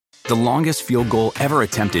The longest field goal ever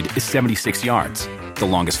attempted is 76 yards. The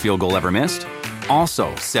longest field goal ever missed?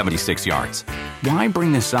 Also 76 yards. Why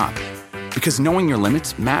bring this up? Because knowing your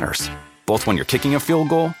limits matters, both when you're kicking a field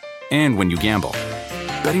goal and when you gamble.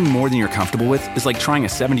 Betting more than you're comfortable with is like trying a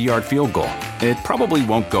 70-yard field goal. It probably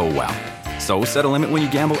won't go well. So set a limit when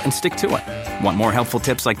you gamble and stick to it. Want more helpful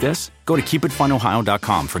tips like this? Go to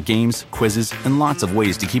keepitfunohio.com for games, quizzes, and lots of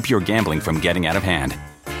ways to keep your gambling from getting out of hand.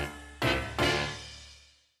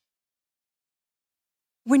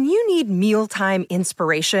 When you need mealtime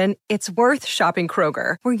inspiration, it's worth shopping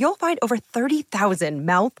Kroger, where you'll find over 30,000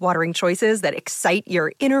 mouth-watering choices that excite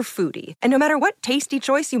your inner foodie. And no matter what tasty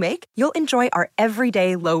choice you make, you'll enjoy our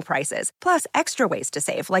everyday low prices, plus extra ways to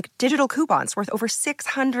save, like digital coupons worth over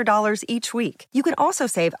 $600 each week. You can also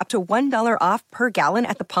save up to $1 off per gallon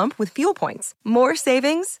at the pump with fuel points. More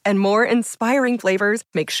savings and more inspiring flavors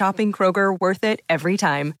make shopping Kroger worth it every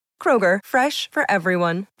time. Kroger, fresh for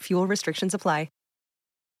everyone. Fuel restrictions apply.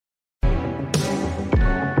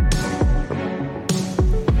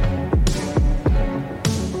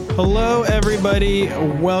 Hello, everybody.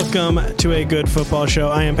 Welcome to a Good Football Show.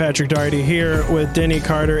 I am Patrick Daugherty here with Denny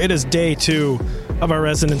Carter. It is day 2 of our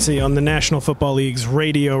residency on the National Football League's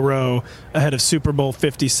Radio Row ahead of Super Bowl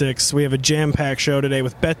 56. We have a jam-packed show today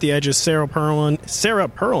with Bet the Edge's Sarah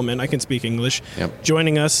Perlman, I can speak English,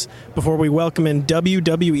 joining us before we welcome in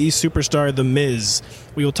WWE superstar The Miz.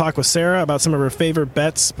 We will talk with Sarah about some of her favorite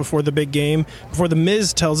bets before the big game, before The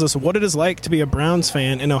Miz tells us what it is like to be a Browns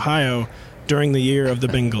fan in Ohio during the year of the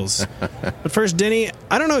Bengals. But first, Denny,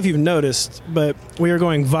 I don't know if you've noticed, but we are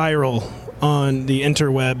going viral on the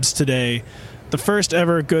interwebs today. The first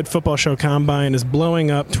ever Good Football Show Combine is blowing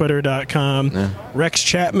up Twitter.com. Yeah. Rex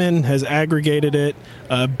Chapman has aggregated it.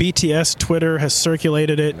 BTS Twitter has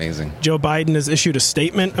circulated it. Amazing. Joe Biden has issued a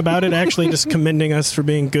statement about it, actually just commending us for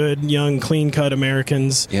being good, young, clean-cut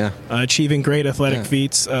Americans, achieving great athletic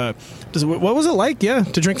feats. What was it like, to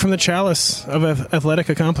drink from the chalice of athletic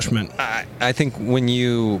accomplishment? I think when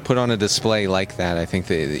you put on a display like that, I think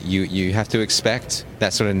that you have to expect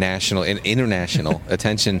that sort of national and international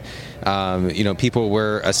attention. People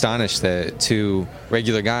were astonished that 2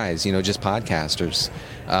 regular guys, just podcasters,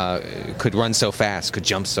 could run so fast, could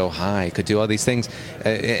jump so high, could do all these things,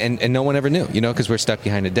 and no one ever knew, because we're stuck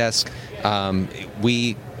behind a desk.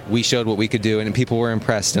 We showed what we could do, and people were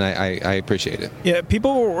impressed, and I appreciate it. Yeah,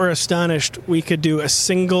 people were astonished we could do a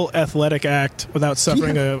single athletic act without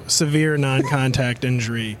suffering a severe non-contact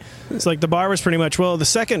injury. It's like the bar was pretty much, the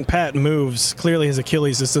second Pat moves, clearly his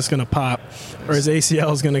Achilles is just going to pop, or his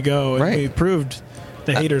ACL is going to go, and we proved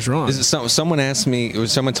the haters wrong. Someone asked me, or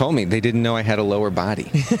someone told me they didn't know I had a lower body.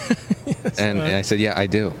 And I said, I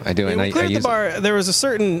do. And I cleared the bar. There was a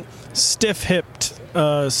certain stiff-hipped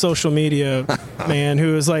social media man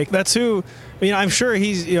who was like, that's who, I'm sure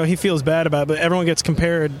he feels bad about it, but everyone gets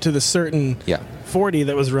compared to the certain 40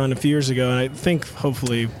 that was run a few years ago, and I think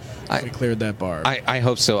hopefully we cleared that bar. I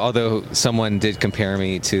hope so, although someone did compare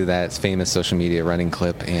me to that famous social media running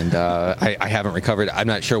clip, and I haven't recovered. I'm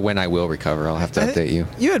not sure when I will recover. I'll have to update you.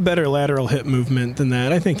 You had better lateral hip movement than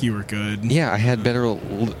that. I think you were good. Yeah, I had better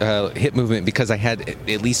hip movement because I had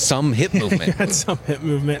at least some hip movement. You had some hip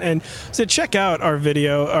movement. And so check out our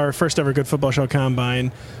video, our first ever Good Football Show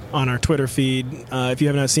Combine, on our Twitter feed if you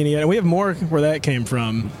have not seen it yet. And we have more where that came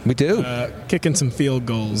from. We do. Kicking some field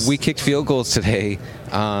goals. We kicked field goals today.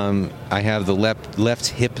 I have the left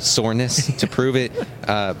hip soreness to prove it.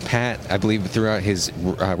 Pat, I believe, threw out his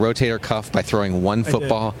rotator cuff by throwing one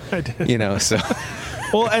football. I did. So.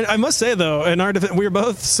 Well, I must say, though, in our defense, we were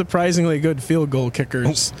both surprisingly good field goal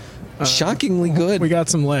kickers. Shockingly good. We got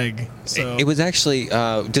some leg. So. It was actually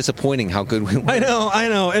disappointing how good we were. I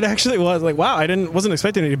know. It actually was like, wow, wasn't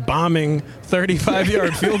expecting to be bombing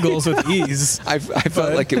 35-yard field goals with ease. I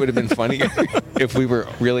felt like it would have been funnier if we were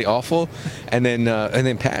really awful. And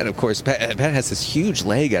then Pat, of course, Pat has this huge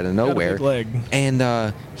leg out of nowhere. Got a big leg.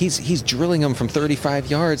 And he's drilling them from 35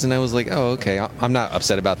 yards, and I was like, oh, okay, I'm not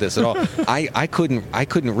upset about this at all. I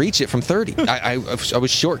couldn't reach it from 30. I was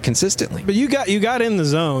short consistently. But you got in the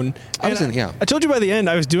zone. I told you by the end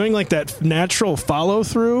I was doing like that natural follow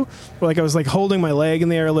through, like I was like holding my leg in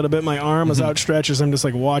the air a little bit, my arm was outstretched as I'm just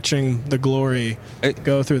like watching the glory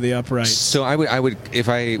go through the uprights. So I would if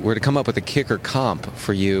I were to come up with a kicker comp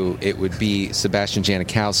for you, it would be Sebastian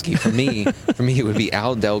Janikowski. For me, it would be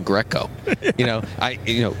Al Del Greco.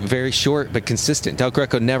 Very short but consistent. Del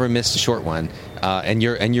Greco never missed a short one. and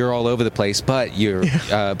you're all over the place, but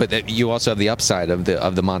but you also have the upside of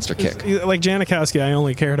the monster kick. Like Janikowski, I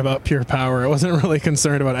only cared about pure power. I wasn't really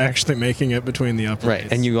concerned about actually making it between the uprights.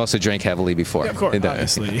 Right, and you also drank heavily before. Yeah, of course,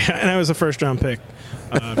 obviously. Yeah, and I was a first-round pick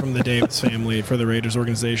from the Davis family for the Raiders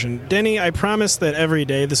organization. Denny, I promise that every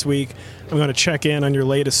day this week I'm going to check in on your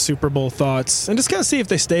latest Super Bowl thoughts and just kind of see if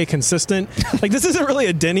they stay consistent. Like, this isn't really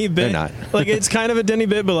a Denny bit. They're not. Like, it's kind of a Denny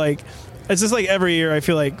bit, but like, it's just like every year I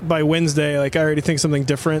feel like by Wednesday, like I already think something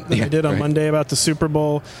different than I did on Monday about the Super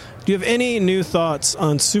Bowl. Do you have any new thoughts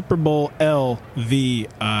on Super Bowl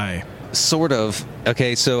LVI? Sort of.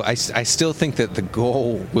 Okay, so I still think that the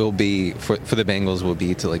goal will be for the Bengals will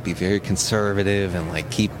be to like be very conservative and like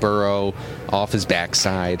keep Burrow off his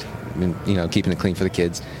backside, I mean, keeping it clean for the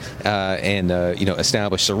kids, and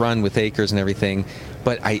establish the run with Akers and everything.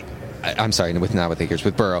 But I'm sorry, not with Akers,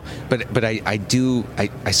 with Burrow. But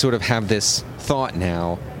I sort of have this thought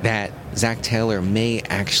now that Zach Taylor may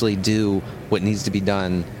actually do what needs to be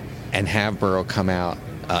done and have Burrow come out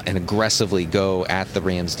and aggressively go at the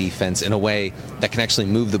Rams defense in a way that can actually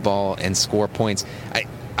move the ball and score points.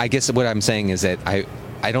 I guess what I'm saying is that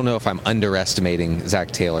I don't know if I'm underestimating Zach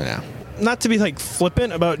Taylor now. Not to be like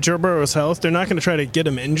flippant about Joe Burrow's health, they're not going to try to get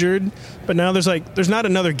him injured, but now there's not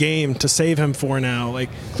another game to save him for now. Like,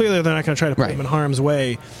 clearly they're not going to try to put him in harm's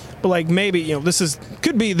way. But like, maybe this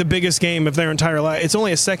could be the biggest game of their entire life. It's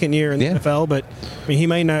only a second year in the NFL, but I mean, he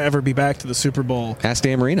may not ever be back to the Super Bowl. Ask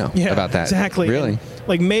Dan Marino about that. Exactly. Really? And,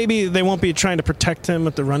 like, maybe they won't be trying to protect him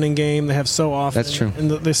with the running game they have so often. That's true.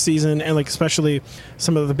 In this season, and like especially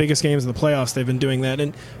some of the biggest games in the playoffs, they've been doing that.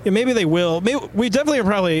 And maybe they will. We definitely are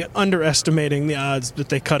probably underestimating the odds that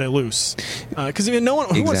they cut it loose. Because no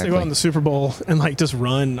one who wants to go out in the Super Bowl and like just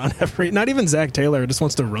run on every. Not even Zach Taylor just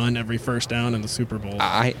wants to run every first down in the Super Bowl.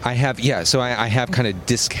 I have kind of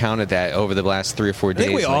discounted that over the last 3 or 4 days. I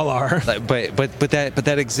think we all are. But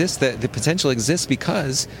that exists. That the potential exists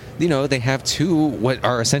because they have two what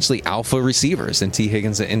are essentially alpha receivers in T.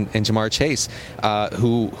 Higgins and Jamar Chase,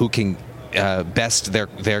 who can best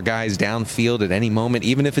their guys downfield at any moment,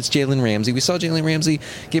 even if it's Jalen Ramsey. We saw Jalen Ramsey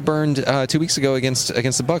get burned 2 weeks ago against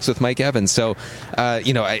the Bucs with Mike Evans. So,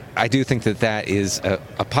 I do think that is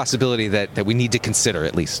a possibility that we need to consider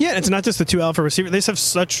at least. Yeah, it's not just the two alpha receivers. They just have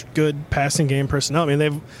such good passing game personnel. I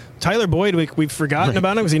mean, Tyler Boyd, we've forgotten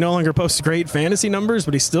about him because he no longer posts great fantasy numbers,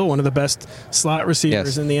 but he's still one of the best slot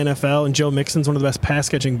receivers in the NFL, and Joe Mixon's one of the best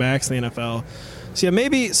pass-catching backs in the NFL.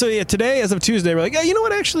 So today, as of Tuesday, we're like, you know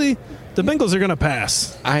what, actually, the Bengals are going to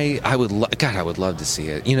pass. I would love to see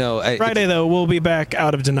it. Friday, though, we'll be back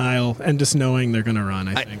out of denial and just knowing they're going to run,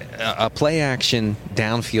 I think. A play-action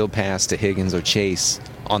downfield pass to Higgins or Chase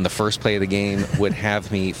on the first play of the game would have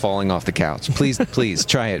me falling off the couch. Please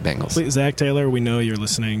try it, Bengals. Please, Zach Taylor, we know you're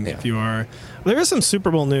listening. If you are. There is some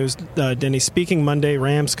Super Bowl news, Denny. Speaking Monday,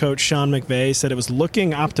 Rams coach Sean McVay said it was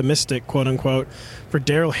looking optimistic, quote-unquote, for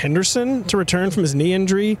Darrell Henderson to return from his knee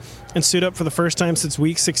injury and suit up for the first time since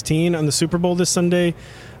Week 16 on the Super Bowl this Sunday.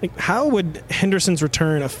 Like, how would Henderson's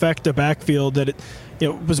return affect a backfield that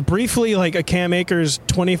was briefly like a Cam Akers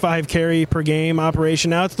 25 carry per game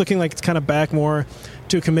operation? Now it's looking like it's kind of back more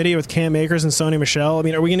to a committee with Cam Akers and Sony Michel. I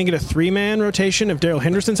mean, are we going to get a 3-man rotation if Darrell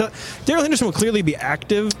Henderson's out? Darrell Henderson will clearly be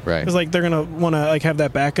active, right? Because they're going to want to have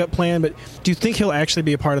that backup plan. But do you think he'll actually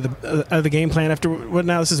be a part of the game plan after what?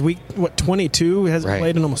 Now this is week 22. He hasn't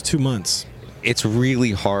played in almost 2 months. It's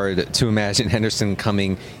really hard to imagine Henderson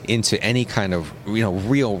coming into any kind of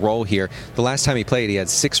real role here. The last time he played, he had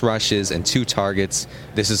 6 rushes and 2 targets.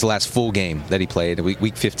 This is the last full game that he played,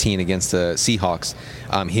 week 15 against the Seahawks.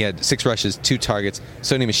 He had 6 rushes, 2 targets.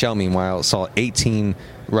 Sony Michel, meanwhile, saw 18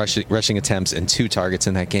 rushing attempts and 2 targets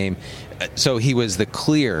in that game. So he was the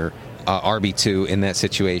clear RB2 in that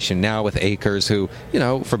situation. Now with Akers, who,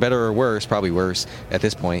 for better or worse, probably worse at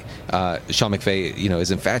this point, Sean McVay, is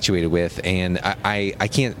infatuated with. And I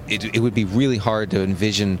can't, it would be really hard to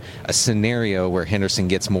envision a scenario where Henderson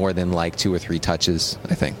gets more than like 2 or 3 touches,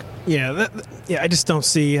 I think. Yeah, I just don't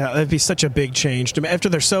see how that'd be such a big change. After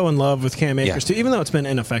they're so in love with Cam Akers, too, even though it's been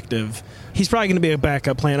ineffective, he's probably going to be a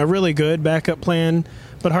backup plan, a really good backup plan,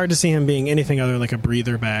 but hard to see him being anything other than like a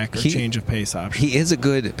breather back or change of pace option. He is a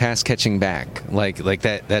good pass-catching back. Like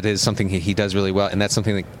that is something he does really well, and that's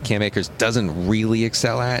something that Cam Akers doesn't really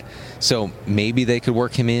excel at. So maybe they could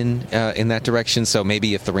work him in that direction. So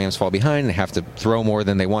maybe if the Rams fall behind and have to throw more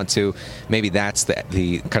than they want to, maybe that's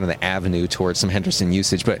the kind of the avenue towards some Henderson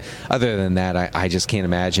usage. But other than that, I just can't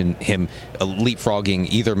imagine him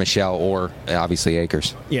leapfrogging either Michel or obviously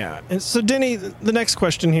Akers. Yeah. And so, Denny, the next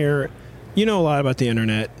question here. You know a lot about the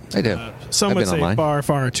internet. I do. Some would say far,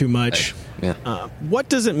 far too much. Yeah. What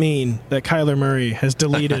does it mean that Kyler Murray has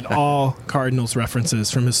deleted all Cardinals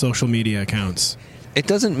references from his social media accounts? It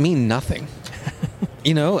doesn't mean nothing.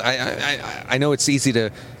 I know it's easy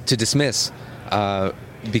to dismiss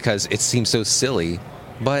because it seems so silly,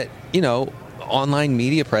 but online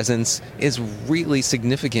media presence is really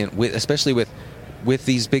significant, especially with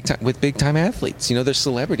these big time athletes. They're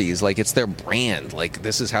celebrities. Like, it's their brand. Like,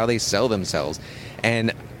 this is how they sell themselves.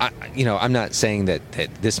 And I'm not saying that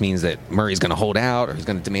this means that Murray's going to hold out or he's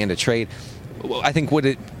going to demand a trade. Well, I think what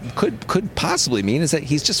it could possibly mean is that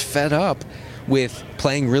he's just fed up with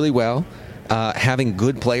playing really well, having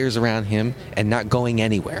good players around him, and not going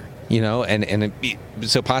anywhere.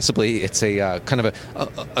 So possibly it's a kind of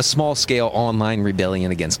a small scale online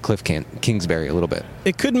rebellion against Cliff Kingsbury a little bit.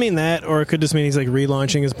 It could mean that, or it could just mean he's like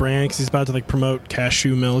relaunching his brand because he's about to like promote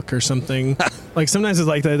cashew milk or something. Like, sometimes it's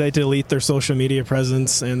like that they delete their social media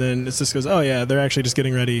presence and then it just goes, oh yeah, they're actually just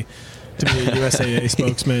getting ready to be a USAA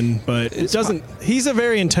spokesman. But it doesn't. He's a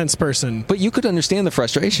very intense person. But you could understand the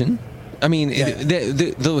frustration. I mean,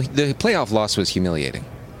 the playoff loss was humiliating.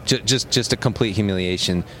 Just a complete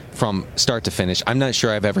humiliation from start to finish. I'm not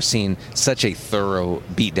sure I've ever seen such a thorough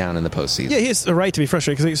beatdown in the postseason. Yeah, he has a right to be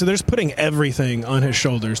frustrated. So they're just putting everything on his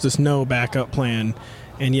shoulders. There's no backup plan.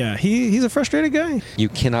 And yeah, he's a frustrated guy. You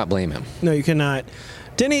cannot blame him. No, you cannot.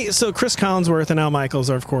 Denny, so Chris Collinsworth and Al Michaels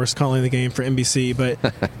are, of course, calling the game for NBC.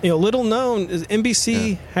 But little known is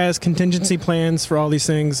NBC has contingency plans for all these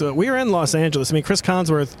things. We are in Los Angeles. I mean, Chris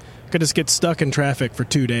Collinsworth could just get stuck in traffic for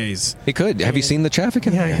 2 days. He could. Have you seen the traffic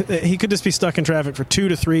in there? He could just be stuck in traffic for 2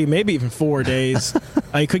 to 3, maybe even 4 days.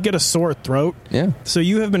 He could get a sore throat. Yeah. So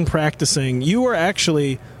you have been practicing. You were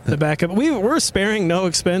actually the backup. We're sparing no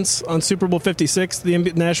expense on Super Bowl 56, the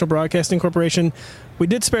National Broadcasting Corporation. We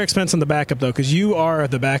did spare expense on the backup, though, because you are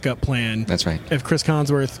the backup plan. That's right. If Chris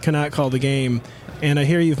Collinsworth cannot call the game. And I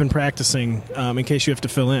hear you've been practicing in case you have to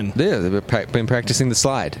fill in. Yeah, they've been practicing the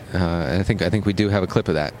slide. I think we do have a clip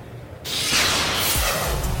of that.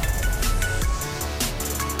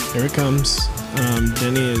 Here it comes.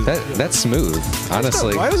 Denny is... That's smooth,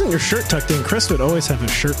 honestly. Why wasn't your shirt tucked in? Chris would always have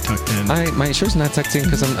his shirt tucked in. My shirt's not tucked in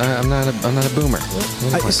because I'm not a boomer.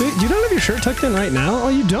 So you don't have your shirt tucked in right now? Oh,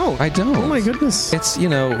 you don't? I don't. Oh, my goodness. It's,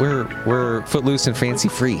 we're footloose and fancy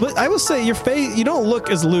free. But I will say, your face, you don't look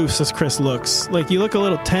as loose as Chris looks. Like, you look a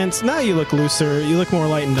little tense. Now you look looser. You look more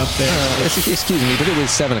lightened up there. Excuse me, but it was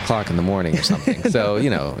 7 o'clock in the morning or something. So,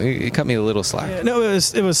 it cut me a little slack. Yeah, no,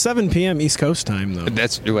 it was 7 p.m. East Coast time, though.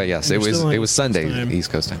 Yes. It was Sunday,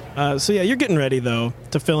 East Coast time. So yeah, you're getting ready though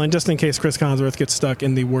to fill in just in case Chris Collinsworth gets stuck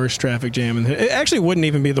in the worst traffic jam. It actually wouldn't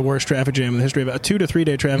even be the worst traffic jam in the history of a 2 to 3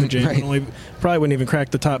 day traffic jam. Right. Probably wouldn't even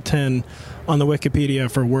crack the top 10 on the Wikipedia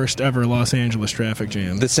for worst ever Los Angeles traffic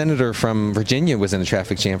jam. The senator from Virginia was in a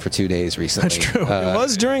traffic jam for 2 days recently. That's true. It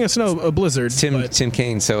was during a blizzard. Tim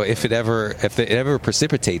Kaine. So if it ever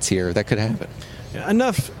precipitates here, that could happen. Yeah,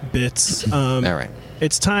 enough bits. All right.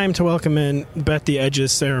 It's time to welcome in Bet the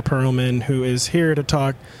Edges, Sarah Perlman, who is here to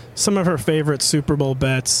talk some of her favorite Super Bowl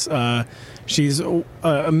bets. She's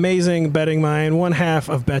amazing betting mind. One half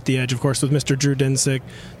of Bet the Edge, of course, with Mr. Drew Dinsick,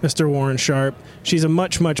 Mr. Warren Sharp. She's a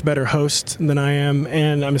much, much better host than I am,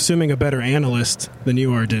 and I'm assuming a better analyst than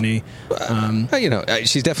you are, Denny.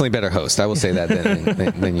 She's definitely a better host. I will say that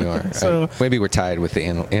than you are. So, maybe we're tied with the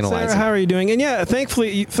analyzing. Sarah, how are you doing? And yeah,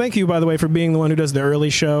 thank you, by the way, for being the one who does the early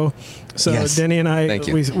show. So yes. Denny and I,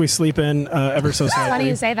 we sleep in ever so slightly. Funny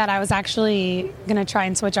you say that. I was actually going to try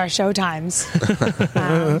and switch our show times.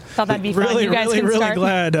 Thought that'd be fun. Really, you guys really, can really start.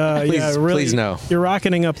 glad. Please no. You're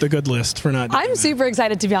rocketing up the good list for not doing I'm super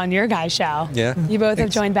excited to be on your guys' show. Yeah. You both have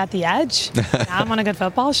joined Bet the Edge. Now I'm on a good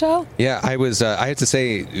football show. Yeah, I was. I have to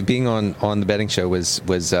say, being on the betting show was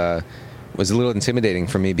a little intimidating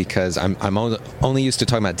for me because I'm only used to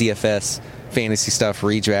talking about DFS, fantasy stuff,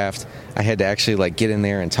 redraft. I had to actually get in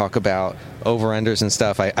there and talk about over-unders and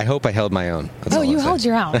stuff. I hope I held my own. You held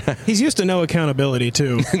your own. He's used to no accountability,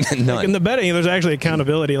 too. None. In the betting, there's actually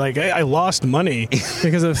accountability. I lost money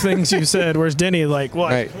because of things you said, whereas Denny, right.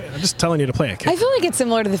 I'm just telling you to play it. I feel like it's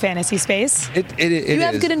similar to the fantasy space. You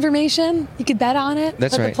have good information. You could bet on it.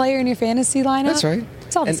 That's put right. the player in your fantasy lineup. That's right.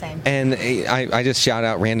 It's all the same. And I just shout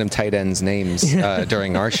out random tight ends' names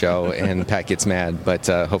during our show, and Pat gets mad. But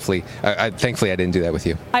thankfully, I didn't do that with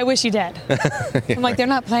you. I wish you did. I'm like, they're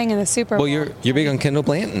not playing in the Super Bowl. Well, you're big on Kendall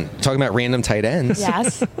Blanton, talking about random tight ends.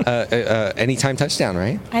 Yes. Anytime touchdown,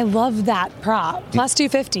 right? I love that prop. Plus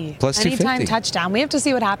 250. Plus 250. Anytime touchdown. We have to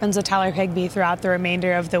see what happens with Tyler Higbee throughout the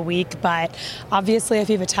remainder of the week, but obviously if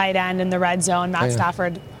you have a tight end in the red zone, Matt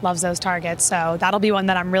Stafford loves those targets, so that'll be one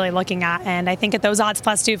that I'm really looking at, and I think at those odds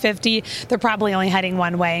plus 250, they're probably only heading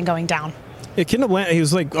one way and going down. Yeah, Kendall Blanton, he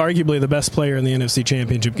was like arguably the best player in the NFC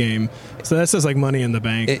Championship game. So that's just like money in the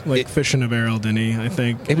bank, fish in a barrel, Denny, I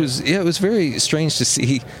think. It was very strange to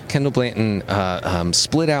see Kendall Blanton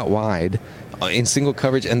split out wide in single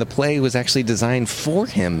coverage, and the play was actually designed for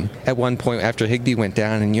him at one point after Higbee went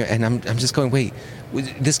down, and I'm just going, wait,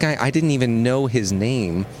 this guy, I didn't even know his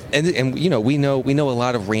name, and we know a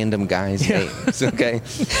lot of random guys' names. Okay,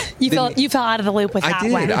 you fell out of the loop with that. I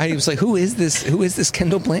did. I was like, who is this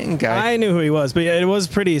Kendall Blanton guy? I knew who he was, but it was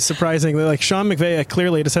pretty surprising that like Sean McVay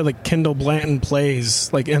clearly just had like Kendall Blanton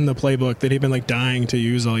plays like in the playbook that he'd been like dying to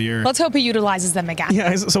use all year. Let's hope he utilizes them again.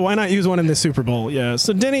 Yeah, so why not use one in the Super Bowl? Yeah.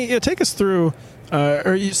 So Denny, take us through.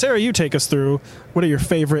 Sarah, you take us through. What are your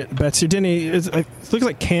favorite bets here? Denny, it looks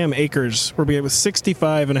like Cam Akers will be with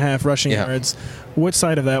 65.5 rushing yards. Which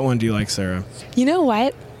side of that one do you like, Sarah? You know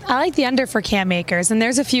what? I like the under for Cam Akers, and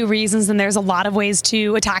there's a few reasons, and there's a lot of ways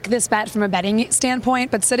to attack this bet from a betting standpoint,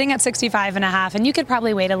 but sitting at 65.5, and you could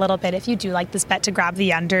probably wait a little bit if you do like this bet to grab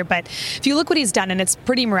the under, but if you look what he's done, and it's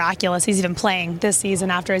pretty miraculous, he's even playing this season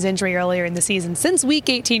after his injury earlier in the season. Since week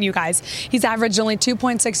 18, you guys, he's averaged only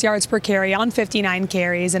 2.6 yards per carry on 59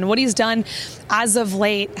 carries, and what he's done as of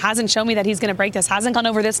late hasn't shown me that he's going to break this, hasn't gone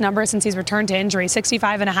over this number since he's returned to injury.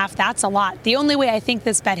 65.5, that's a lot. The only way I think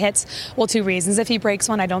this bet hits, well, two reasons. If he breaks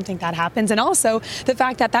one, I don't think that happens. And also the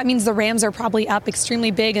fact that means the Rams are probably up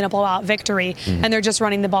extremely big in a blowout victory, and they're just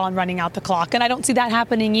running the ball and running out the clock. And I don't see that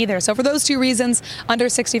happening either. So for those two reasons, under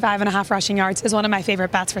 65.5 rushing yards is one of my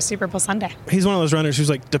favorite bets for Super Bowl Sunday. He's one of those runners who's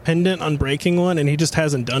like dependent on breaking one, and he just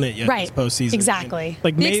hasn't done it yet this postseason. Exactly.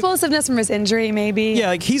 Like the explosiveness from his injury, maybe. Yeah,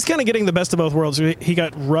 like he's kind of getting the best of both worlds. He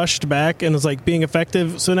got rushed back and was like being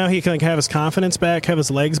effective, so now he can like have his confidence back, have his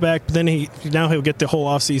legs back, but then he'll get the whole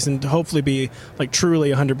offseason to hopefully be like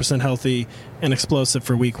truly 100% healthy and explosive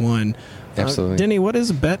for week one. Absolutely. Denny, what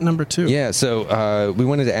is bet number 2? Yeah, so we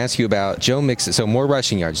wanted to ask you about Joe Mixon. So more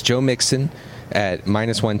rushing yards. Joe Mixon at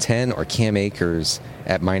 -110 or Cam Akers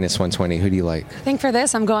at -120. Who do you like? I think for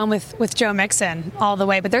this, I'm going with Joe Mixon all the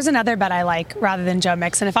way. But there's another bet I like rather than Joe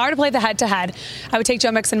Mixon. If I were to play the head-to-head, I would take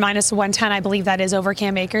Joe Mixon -110. I believe that is over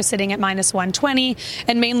Cam Akers sitting at -120.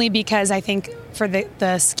 And mainly because I think for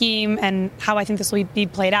the scheme and how I think this will be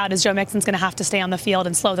played out is Joe Mixon's going to have to stay on the field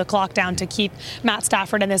and slow the clock down to keep Matt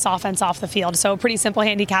Stafford and this offense off the field. So a pretty simple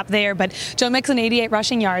handicap there. But Joe Mixon, 88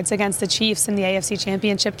 rushing yards against the Chiefs in the AFC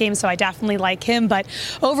Championship game. So I definitely like him. But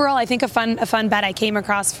overall, I think a fun bet I came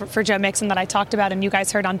across for Joe Mixon that I talked about and you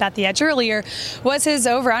guys heard on Bet the Edge earlier was his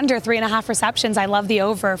over-under 3.5 receptions. I love the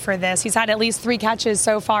over for this. He's had at least 3 catches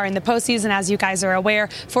so far in the postseason, as you guys are aware.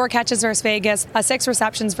 4 catches versus Vegas, 6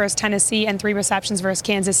 receptions versus Tennessee, and 3 receptions versus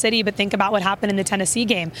Kansas City. But think about what happened in the Tennessee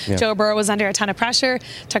game. Yeah. Joe Burrow was under a ton of pressure,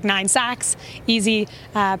 took 9 sacks, easy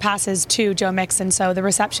passes to Joe Mixon. So the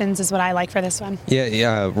receptions is what I like for this one.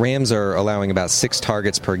 Yeah. Rams are allowing about 6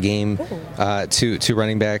 targets per game to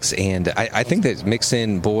running backs, and I think that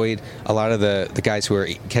Mixon, Boyd, a lot of the guys who are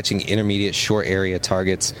catching intermediate short area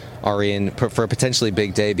targets are in for a potentially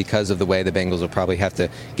big day because of the way the Bengals will probably have to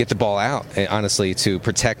get the ball out, honestly, to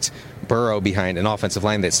protect Burrow behind an offensive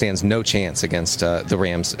line that stands no chance against the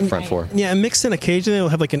Rams front four. Yeah, and Mixon occasionally will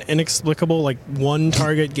have like an inexplicable like 1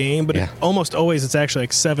 target game, but almost always it's actually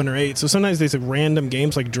like 7 or 8. So sometimes these like random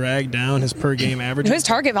games like drag down his per game average. His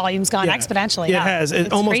target volume's gone exponentially. Yeah, it has.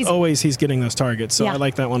 It's almost crazy. Always he's getting those targets. So I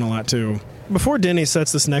like that one a lot too. Before Denny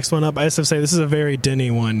sets this next one up, I just have to say this is a very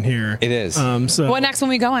Denny one here. It is. So what next one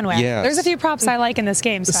we going with? Yeah. There's a few props I like in this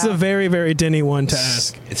game. This is a very, very Denny one to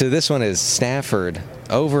ask. So this one is Stafford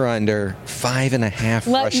over under 5.5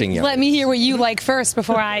 rushing yards. Let me hear what you like first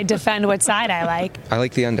before I defend what side I like. I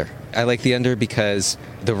like the under. I like the under because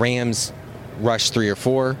the Rams rush 3 or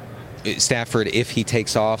 4. Stafford, if he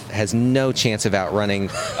takes off, has no chance of outrunning,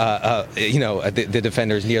 the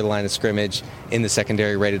defenders near the line of scrimmage in the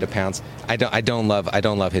secondary, ready to pounce. I don't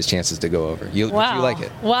love his chances to go over. You like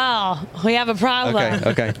it? Wow, we have a problem.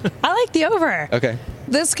 Okay. I like the over. Okay.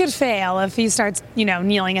 This could fail if he starts,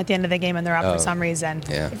 kneeling at the end of the game and they're up for some reason.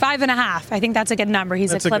 Yeah. 5.5. I think that's a good number.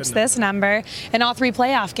 He's eclipsed this number in all 3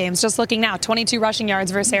 playoff games. Just looking now, 22 rushing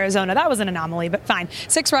yards versus Arizona. That was an anomaly, but fine.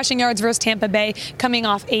 6 rushing yards versus Tampa Bay, coming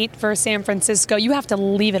off 8 versus San Francisco. You have to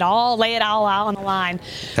lay it all out on the line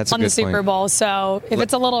on the Super Bowl. So if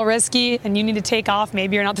it's a little risky and you need to take off,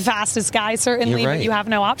 maybe you're not the fastest guy, certainly, but you have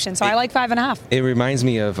no option. So I like 5.5. It reminds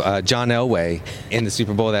me of John Elway in the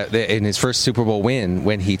Super Bowl, in his first Super Bowl win,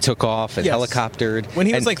 when he took off and helicoptered. When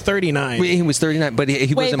he was like 39. He was 39, but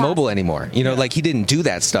he wasn't mobile anymore. Like he didn't do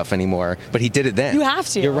that stuff anymore, but he did it then. You have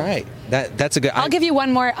to. You're right. That's a good. I'll give you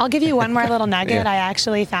one more little nugget I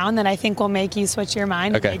actually found that I think will make you switch your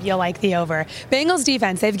mind. Okay. Maybe you'll like the over. Bengals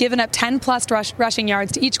defense, they've given up 10+ rushing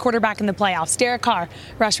yards to each quarterback in the playoffs. Derek Carr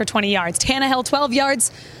rushed for 20 yards. Tannehill, 12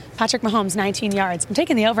 yards. Patrick Mahomes, 19 yards. I'm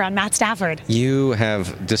taking the over on Matt Stafford. You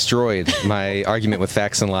have destroyed my argument with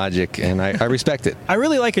facts and logic, and I respect it. I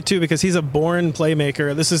really like it, too, because he's a born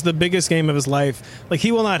playmaker. This is the biggest game of his life. Like,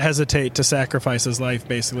 he will not hesitate to sacrifice his life,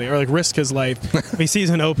 basically, or, like, risk his life. If he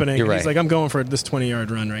sees an opening, You're right. He's like, I'm going for this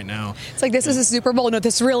 20-yard run right now. It's like, this is a Super Bowl. No,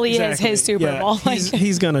 this really is his Super Bowl.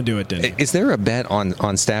 He's going to do it, Denny. Is there a bet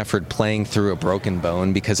on Stafford playing through a broken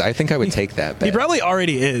bone? Because I think I would take that bet. He probably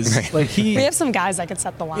already is. Right. Like we have some guys that could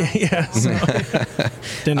set the line. Yeah. So.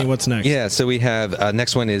 Denny, what's next? Yeah, so we have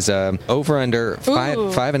next one is over under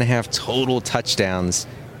 5.5 total touchdowns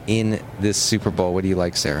in this Super Bowl. What do you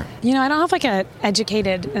like, Sarah? I don't have like an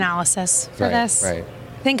educated analysis for this. Right.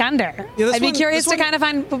 I think under. I'd be curious to kind of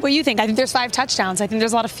find what you think. I think there's 5 touchdowns. I think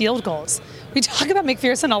there's a lot of field goals. We talk about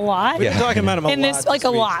McPherson a lot. We've been talking about him a lot. In this, like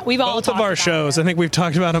a lot. We've all both of our shows. I think we've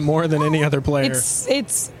talked about him more than any other player.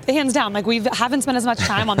 It's hands down. Like we haven't spent as much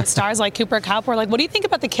time on the stars like Cooper Kupp. We're like, what do you think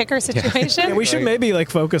about the kicker situation? Yeah, we should maybe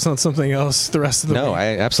like focus on something else the rest of the week.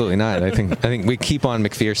 Absolutely not. I think we keep on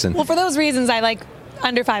McPherson. Well, for those reasons, I like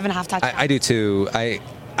under 5.5 touchdowns. I do too.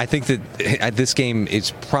 I think that this game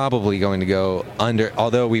is probably going to go under,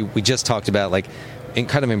 although we just talked about like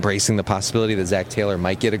kind of embracing the possibility that Zach Taylor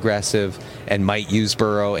might get aggressive and might use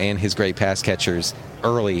Burrow and his great pass catchers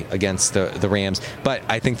early against the Rams. But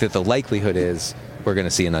I think that the likelihood is we're going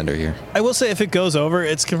to see an under here. I will say if it goes over,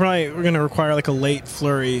 we're going to require like a late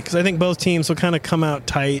flurry because I think both teams will kind of come out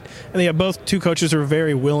tight, and both two coaches are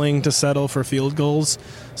very willing to settle for field goals.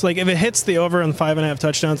 So like if it hits the over on 5.5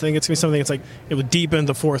 touchdowns, I think it's going to be something that's like it will deep in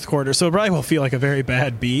the fourth quarter. So it probably will feel like a very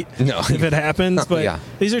bad beat if it happens. But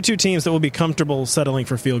these are two teams that will be comfortable settling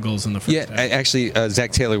for field goals in the first half. Actually,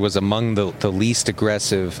 Zach Taylor was among the least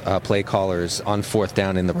aggressive play callers on fourth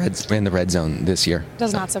down in the red zone this year.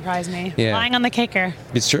 Does not surprise me. Yeah. Lying on the kicker.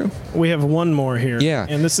 It's true. We have one more here. Yeah.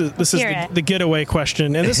 And this is the getaway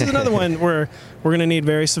question. And this is another one where we're going to need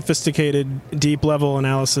very sophisticated, deep level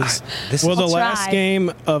analysis. Will the last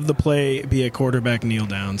game of the play be a quarterback kneel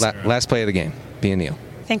down? Last play of the game, be a kneel.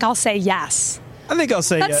 I think I'll say yes. I think I'll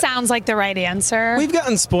say that sounds like the right answer. We've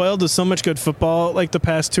gotten spoiled with so much good football like the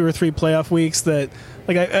past 2 or 3 playoff weeks that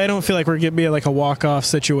like I don't feel like we're going to be like a walk-off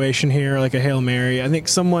situation here, like a Hail Mary. I think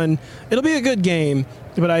it'll be a good game,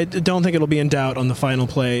 but I don't think it'll be in doubt on the final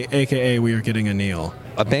play, a.k.a. we are getting a kneel.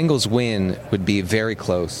 A Bengals win would be very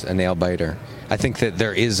close, a nail-biter. I think that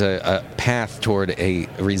there is a path toward a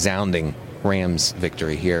resounding Rams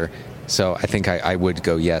victory here. So I think I would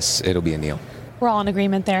go yes, it'll be a kneel. We're all in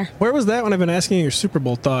agreement there. Where was that when I've been asking you your Super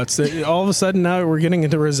Bowl thoughts? That all of a sudden now we're getting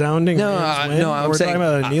into resounding Rams win? I'm saying, talking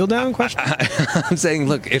about a kneel down question? I'm saying,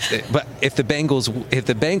 look, if the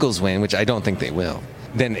Bengals win, which I don't think they will,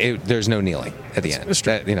 then there's no kneeling at the end.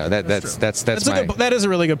 That is a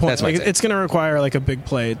really good point. Like, it's going to require like a big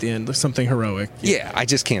play at the end, something heroic. Yeah, I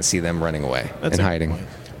just can't see them running away and hiding.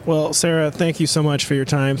 Well, Sarah, thank you so much for your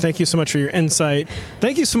time. Thank you so much for your insight.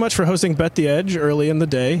 Thank you so much for hosting Bet the Edge early in the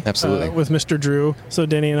day. Absolutely. With Mr. Drew. So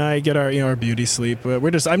Denny and I get our beauty sleep.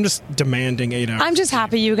 I'm just demanding 8 hours. I'm just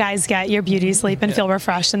happy you guys get your beauty sleep and feel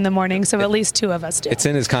refreshed in the morning. So at least 2 of us do. It's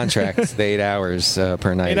in his contract, the 8 hours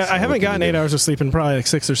per night. I haven't gotten 8 hours of sleep in probably like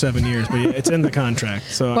 6 or 7 years, but it's in the contract.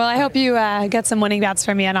 So well, I hope you get some winning bets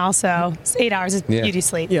from me, and also 8 hours of beauty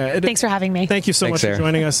sleep. Yeah. Thanks for having me. Thank you so much for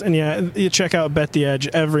joining us. And you check out Bet the Edge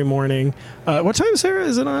every morning. What time, Sarah,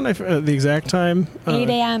 is it on? The exact time? 8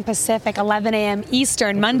 a.m. Pacific, 11 a.m.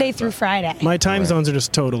 Eastern, Monday through Friday. My time zones are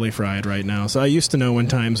just totally fried right now, so I used to know when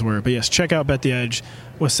times were. But yes, check out Bet the Edge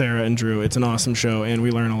with Sarah and Drew. It's an awesome show, and we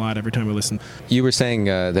learn a lot every time we listen. You were saying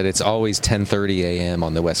that it's always 10:30 a.m.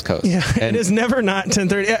 on the West Coast. Yeah, and it is never not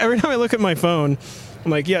 10:30. Every time I look at my phone, I'm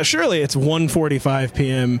like, yeah, surely it's 1:45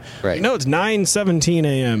 p.m. Right. No, it's 9:17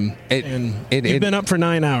 a.m. You've been up for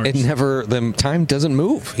 9 hours. The time doesn't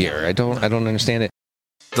move here. I don't understand it.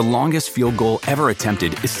 The longest field goal ever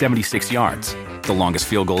attempted is 76 yards. The longest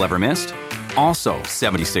field goal ever missed? Also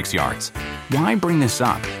 76 yards. Why bring this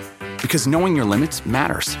up? Because knowing your limits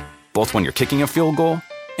matters, both when you're kicking a field goal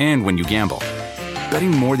and when you gamble. Betting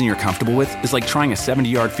more than you're comfortable with is like trying a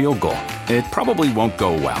 70-yard field goal. It probably won't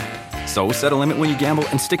go well. So set a limit when you gamble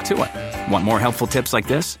and stick to it. Want more helpful tips like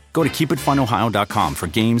this? Go to keepitfunohio.com for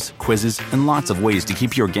games, quizzes, and lots of ways to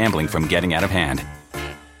keep your gambling from getting out of hand.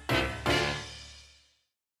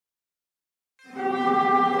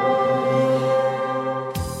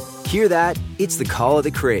 Hear that? It's the call of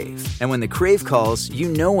the Crave. And when the Crave calls, you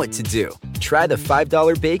know what to do. Try the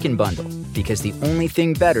 $5 Bacon Bundle, because the only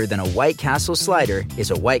thing better than a White Castle slider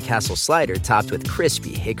is a White Castle slider topped with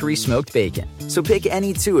crispy hickory smoked bacon. So pick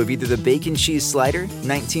any two of either the Bacon Cheese Slider,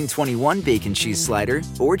 1921 Bacon Cheese Slider,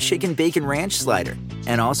 or Chicken Bacon Ranch Slider.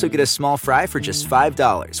 And also get a small fry for just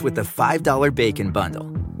 $5 with the $5 Bacon Bundle.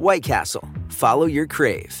 White Castle. Follow your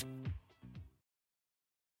Crave.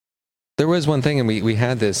 There was one thing, and we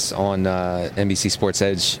had this on NBC Sports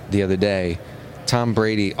Edge the other day. Tom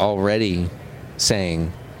Brady already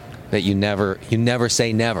saying that you never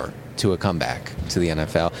say never to a comeback to the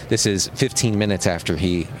NFL. This is 15 minutes after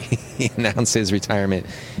he announced his retirement.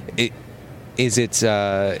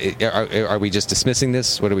 Are we just dismissing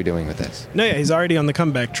this? What are we doing with this? No, yeah, he's already on the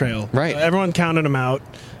comeback trail. Right. Everyone counted him out.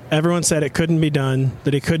 Everyone said it couldn't be done,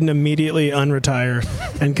 that he couldn't immediately unretire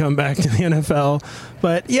and come back to the NFL.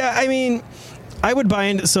 But, yeah, I mean, I would buy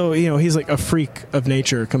into, so, he's like a freak of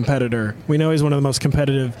nature competitor. We know he's one of the most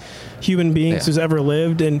competitive human beings who's ever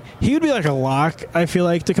lived, and he would be like a lock, I feel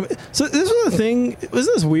like, to come. So this was the thing,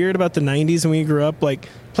 wasn't this weird about the 90s when we grew up? Like,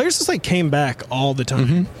 players just, like, came back all the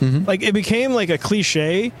time. Like, it became, like, a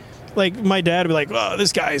cliche. Like, my dad would be like, oh,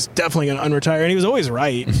 this guy's definitely going to unretire. And he was always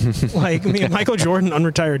right. Like, Michael Jordan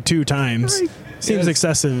unretired 2 times. Right. Seems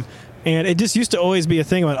excessive. And it just used to always be a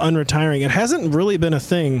thing about unretiring. It hasn't really been a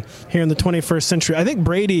thing here in the 21st century. I think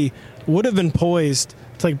Brady would have been poised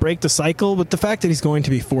to, like, break the cycle. But the fact that he's going to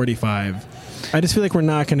be 45, I just feel like we're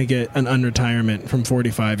not going to get an unretirement from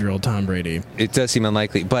 45-year-old Tom Brady. It does seem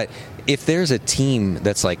unlikely. But if there's a team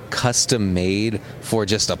that's like custom made for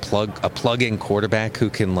just a plug-in quarterback who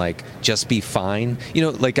can like just be fine,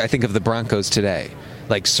 like I think of the Broncos today,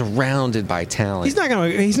 like surrounded by talent.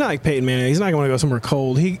 He's not like Peyton Manning. He's not going to go somewhere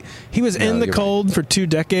cold. He was in the cold for 2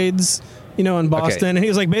 decades. In Boston, and he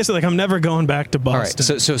was like basically like, I'm never going back to Boston.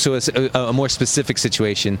 All right, so it's a more specific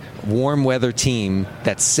situation. Warm weather team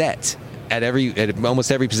that's set at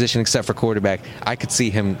almost every position except for quarterback. I could see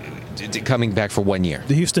him coming back for 1 year.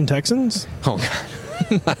 The Houston Texans? Oh, God.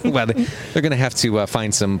 Well, they're going to have to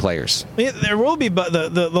find some players. Yeah, there will be, but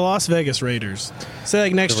the Las Vegas Raiders. Say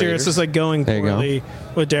like next year, it's just like going poorly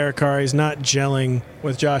with Derek Carr. He's not gelling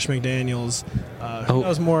with Josh McDaniels. Who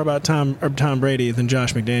knows more about Tom Brady than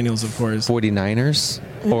Josh McDaniels, of course. 49ers?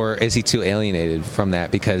 Or is he too alienated from that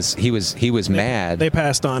because he was mad? They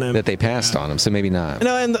passed on him. That they passed on him, so maybe not.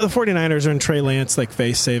 No, and the 49ers are in Trey Lance like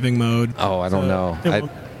face-saving mode. Oh, I don't know.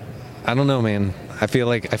 I don't know, man. I feel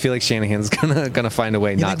like Shanahan's gonna find a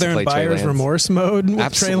way not to play Trey Lance. They're in buyer's remorse mode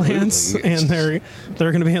with Trey Lance, and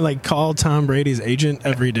they're gonna be in like call Tom Brady's agent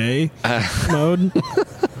every day mode.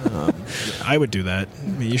 I would do that. I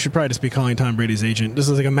mean, you should probably just be calling Tom Brady's agent. This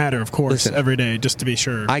is like a matter of course every day, just to be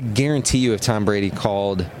sure. I guarantee you, if Tom Brady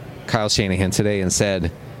called Kyle Shanahan today and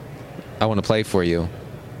said, "I want to play for you,"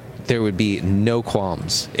 there would be no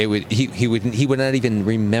qualms. He would not even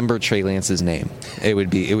remember Trey Lance's name.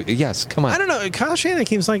 Yes, come on. I don't know. Kyle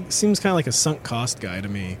Shanahan seems kind of like a sunk cost guy to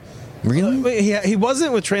me. Really? He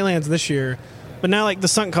wasn't with Trey Lance this year, but now like the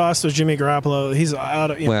sunk cost was Jimmy Garoppolo. He's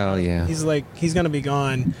out of. Yeah. He's going to be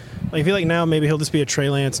gone. Like, I feel like now maybe he'll just be a Trey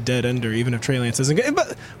Lance dead ender, even if Trey Lance isn't good.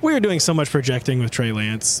 But we are doing so much projecting with Trey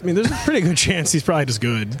Lance. I mean, there's a pretty good chance he's probably just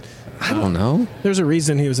good. I don't know. There's a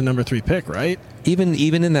reason he was a number 3 pick, right? Even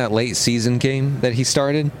in that late season game that he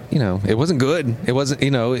started, it wasn't good. It wasn't,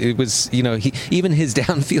 it was, even his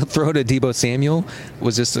downfield throw to Deebo Samuel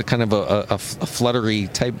was just a kind of a fluttery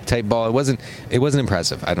type ball. It wasn't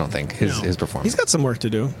impressive. I don't think his performance. He's got some work to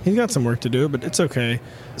do, but it's okay.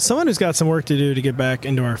 Someone who's got some work to do to get back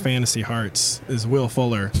into our fantasy hearts is Will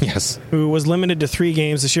Fuller. Yes. Who was limited to 3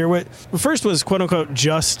 games this year. What first was quote unquote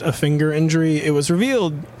just a finger injury. It was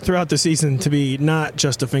revealed throughout the season to be not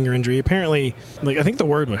just a finger injury. Apparently, I think the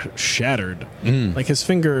word was shattered. Like his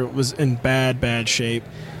finger was in bad shape.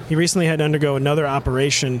 He recently had to undergo another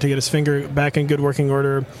operation to get his finger back in good working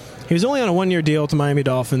order. He was only on a 1-year deal to Miami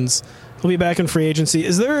Dolphins. He'll be back in free agency.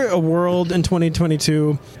 Is there a world in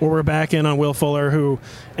 2022 where we're back in on Will Fuller, who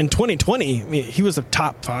in 2020, he was a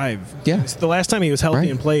top 5. Yeah. The last time he was healthy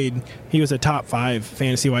and played, he was a top 5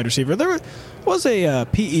 fantasy wide receiver. There was a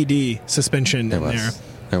PED suspension in there.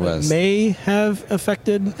 There was. May have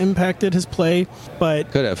impacted his play,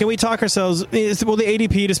 but could have. Can we talk ourselves? Will the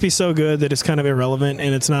ADP just be so good that it's kind of irrelevant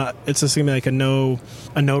and it's just gonna be like a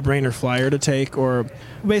no-brainer flyer to take, or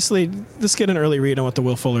basically let's get an early read on what the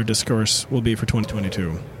Will Fuller discourse will be for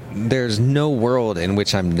 2022. There's no world in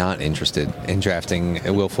which I'm not interested in drafting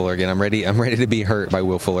Will Fuller again. I'm ready to be hurt by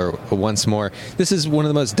Will Fuller once more. This is one of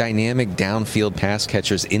the most dynamic downfield pass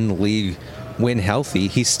catchers in the league when healthy,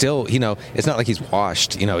 he's still, it's not like he's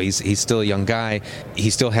washed. He's still a young guy. He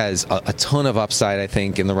still has a ton of upside, I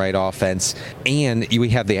think, in the right offense. And we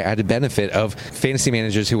have the added benefit of fantasy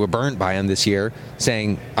managers who were burnt by him this year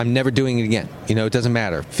saying, I'm never doing it again. It doesn't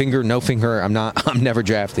matter. Finger, no finger, I'm never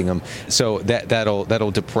drafting him. So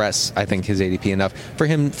that'll depress, I think, his ADP enough for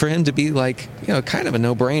him to be like, kind of a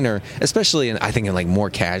no-brainer, especially in like more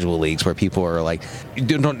casual leagues where people are like,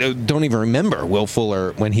 don't even remember Will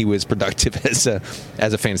Fuller when he was productive as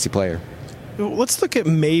a fantasy player. Let's look at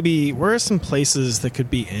maybe where are some places that could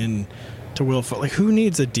be in to Will Fuller. Like, who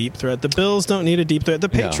needs a deep threat? The Bills don't need a deep threat. The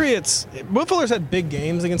Patriots, Will Fuller's had big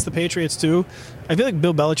games against the Patriots too. I feel like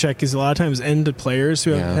Bill Belichick is a lot of times into players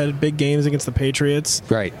who have had big games against the Patriots.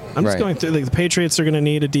 Right. I'm just going through, like, the Patriots are going to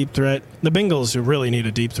need a deep threat. The Bengals who really need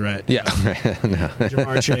a deep threat. Yeah.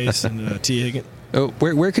 Jamar Chase and T. Higgins.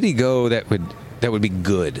 Where could he go that would be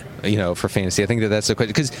good, for fantasy? I think that's the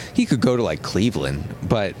question, because he could go to like Cleveland,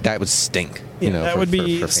 but that would stink. That would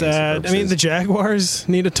be for sad. I mean, the Jaguars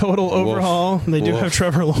need a total overhaul. They do have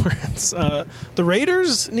Trevor Lawrence. The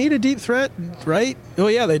Raiders need a deep threat, right? Oh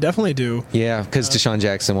yeah, they definitely do. Yeah, because Deshaun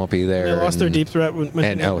Jackson won't be there. They lost their deep threat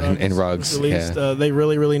and Ruggs. Released. Yeah. They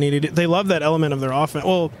really, really needed it. They love that element of their offense.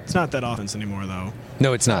 Well, it's not that offense anymore, though.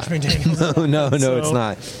 No, it's not. No, it's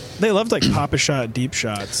not. They loved like pop a shot, deep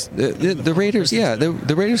shots. The Raiders,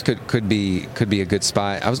 the Raiders could be a good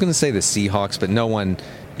spot. I was going to say the Seahawks, but no one,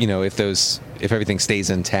 if everything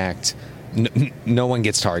stays intact, no one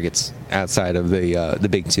gets targets outside of the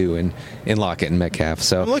big two in Lockett and Metcalf.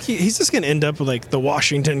 So look, he's just going to end up with like the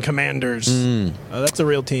Washington Commanders. That's a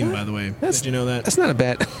real team, by the way. Did you know that? That's not a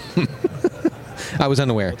bet. I was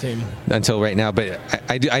unaware until right now, but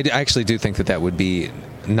I actually do think that would be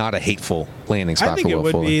not a hateful landing spot for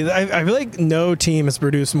Will Fuller. Be. I feel like no team has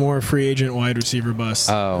produced more free agent wide receiver busts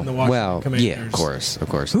than the Washington Commanders. Yeah, of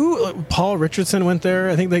course. Paul Richardson went there.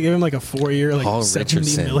 I think they gave him like a 4-year, like Paul $70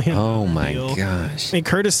 Richardson. million. Oh my deal. gosh! I mean,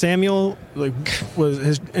 Curtis Samuel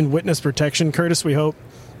was in witness protection. Curtis, we hope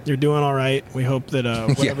you're doing all right. We hope that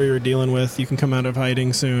whatever you're dealing with, you can come out of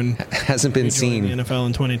hiding soon. Hasn't been seen in the NFL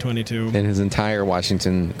in 2022 in his entire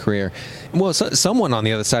Washington career. Well, someone on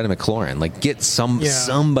the other side of McLaurin, like get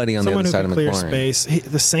somebody on the other side of clear McLaurin. Space.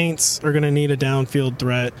 The Saints are going to need a downfield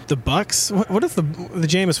threat. The Bucks. What if the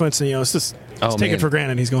Jameis Winston? It's just take it for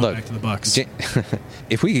granted he's going back to the Bucks.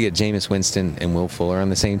 If we could get Jameis Winston and Will Fuller on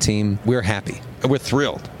the same team, we're happy. We're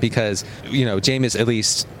thrilled because Jameis, at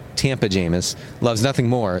least Tampa Jameis, loves nothing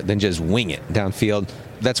more than just wing it downfield.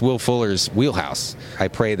 That's Will Fuller's wheelhouse. I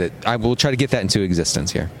pray that I will try to get that into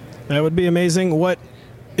existence here. That would be amazing. What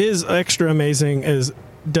is extra amazing is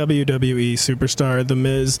WWE superstar The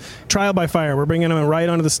Miz, trial by fire. We're bringing him right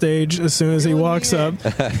onto the stage as soon as he walks up.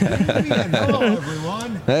 Hello,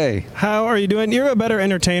 everyone. Hey, how are you doing? You're a better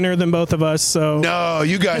entertainer than both of us. So no,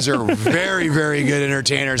 you guys are very, very good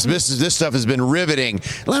entertainers. This stuff has been riveting.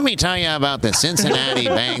 Let me tell you about the Cincinnati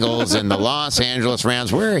Bengals and the Los Angeles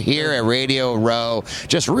Rams. We're here at Radio Row,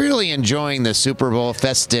 just really enjoying the Super Bowl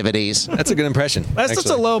festivities. That's a good impression. That's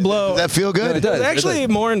just a low blow. Does that feel good? No, it does. It's actually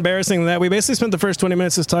more embarrassing than that. We basically spent the first 20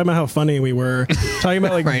 minutes just talking about how funny we were, talking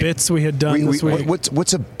about like bits we had done this week.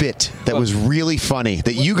 What's a bit that was really funny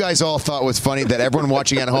that you guys all thought was funny that everyone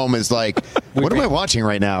watching at home is like, what am I watching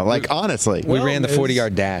right now? Like, honestly. We ran the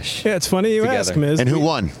 40-yard dash. Yeah, it's funny you ask, Miz. And who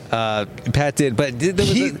won? Pat did, but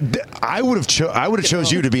I would have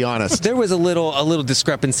chose you, to be honest. There was a little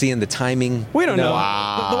discrepancy in the timing. We don't know.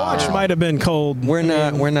 Wow. The watch might have been cold. We're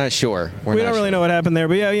not sure. We don't really know what happened there,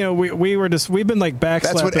 but yeah, we've been like backslapping.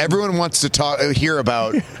 That's what everyone wants to hear about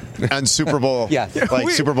on Super Bowl,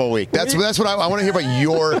 Super Bowl week. That's what I want to hear about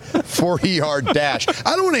your 40-yard dash.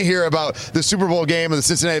 I don't want to hear about the Super Bowl game of the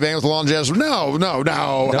Cincinnati Bengals, the Los Angeles. No.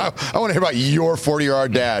 I want to hear about your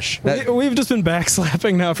 40-yard dash. We've just been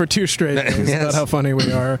backslapping now for 2 straight days about how funny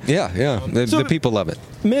we are. Yeah. The people love it.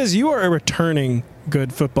 Miz, you are a returning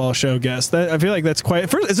good football show guest. I feel like that's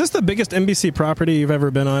quite. Is this the biggest NBC property you've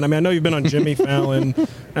ever been on? I mean, I know you've been on Jimmy Fallon.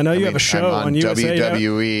 I know you have a show I'm on USA.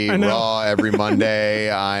 WWE Raw every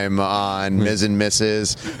Monday. I'm on Ms. and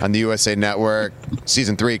Mrs. on the USA Network.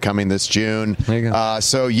 Season 3 coming this June. There you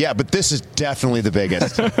go. But this is definitely the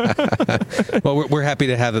biggest. Well, we're happy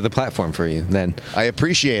to have the platform for you then. I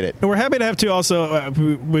appreciate it. And we're happy to have two also,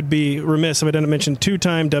 we would be remiss if I didn't mention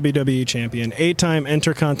 2-time WWE champion, 8-time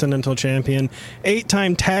Intercontinental champion,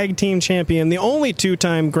 8-time Tag Team champion, the only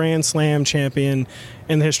 2-time Grand Slam champion,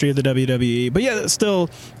 in the history of the WWE. But yeah, still,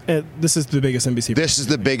 this is the biggest NBC. This is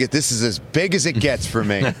the biggest. This is as big as it gets for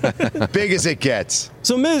me. Big as it gets.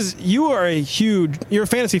 So, Miz, you're a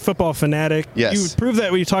fantasy football fanatic. Yes. You proved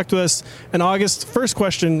that when you talked to us in August. First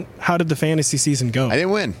question, how did the fantasy season go? I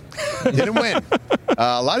didn't win.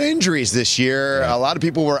 A lot of injuries this year. A lot of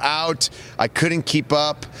people were out. I couldn't keep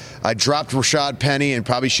up. I dropped Rashad Penny and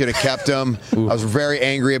probably should have kept him. I was very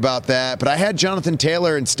angry about that. But I had Jonathan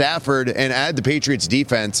Taylor and Stafford, and I had the Patriots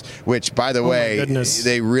defense, which, by the way,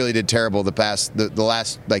 they really did terrible the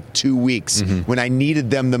last like 2 weeks. When I needed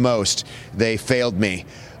them the most, they failed me.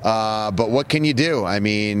 But what can you do? I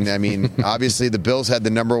mean, obviously the Bills had the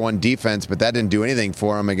number one defense, but that didn't do anything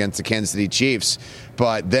for them against the Kansas City Chiefs.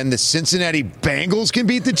 But then the Cincinnati Bengals can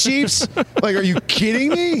beat the Chiefs? Like, are you kidding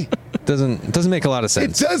me? Doesn't make a lot of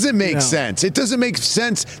sense. It doesn't make sense. It doesn't make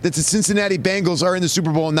sense that the Cincinnati Bengals are in the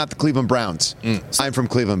Super Bowl and not the Cleveland Browns. I'm from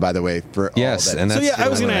Cleveland, by the way. For all that. And that's I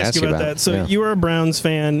was going to ask you about that. So you were a Browns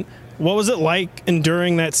fan. What was it like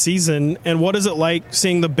enduring that season, and what is it like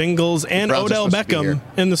seeing the Bengals and Odell Beckham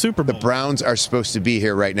in the Super Bowl? The Browns are supposed to be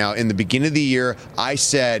here right now. In the beginning of the year, I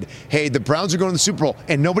said, hey, the Browns are going to the Super Bowl,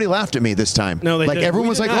 and nobody laughed at me this time. No, they didn't. Everyone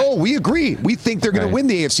was like, oh, we agree. We think they're going to win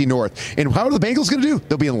the AFC North. And how are the Bengals going to do?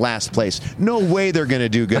 They'll be in last place. No way they're going to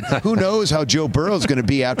do good. Who knows how Joe Burrow's going to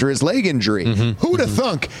be after his leg injury? Who would have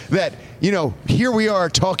thunk that, here we are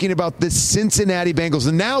talking about the Cincinnati Bengals,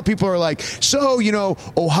 and now people are like, so,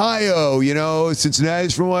 Ohio,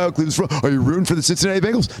 Cincinnati's from Ohio, Cleveland's from. Are you rooting for the Cincinnati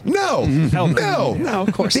Bengals? No, no,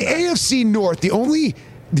 of course the not. AFC North, the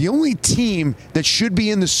only team that should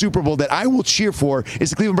be in the Super Bowl that I will cheer for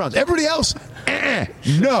is the Cleveland Browns. Everybody else,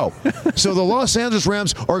 no. So the Los Angeles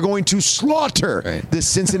Rams are going to slaughter the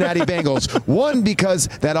Cincinnati Bengals. One, because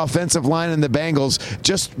that offensive line in the Bengals,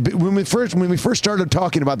 just when we first started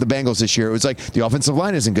talking about the Bengals this year, it was like the offensive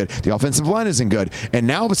line isn't good. The offensive line isn't good. And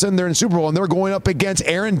now all of a sudden they're in the Super Bowl and they're going up against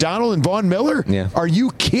Aaron Donald and Von Miller? Yeah. Are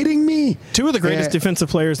you kidding me? Two of the greatest defensive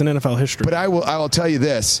players in NFL history. But I will tell you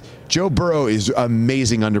this. Joe Burrow is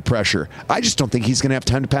amazing under pressure. I just don't think he's going to have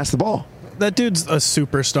time to pass the ball. That dude's a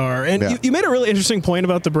superstar. And you made a really interesting point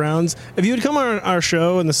about the Browns. If you had come on our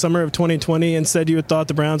show in the summer of 2020 and said you had thought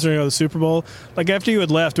the Browns were going to go to the Super Bowl, like after you had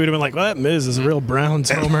left, we'd have been like, well, that Miz is a real Browns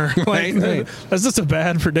homer. That's just a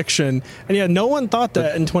bad prediction. And yeah, no one thought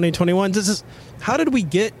that in 2021. How did we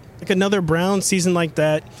get like another Browns season like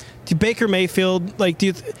that? To Baker Mayfield,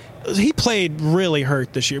 he played really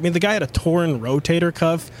hurt this year. I mean, the guy had a torn rotator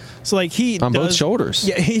cuff. So, on both shoulders.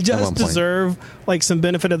 Yeah, he does deserve, some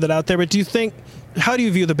benefit of that out there. But how do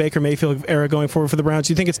you view the Baker Mayfield era going forward for the Browns?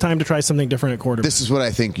 Do you think it's time to try something different at quarterback? This is what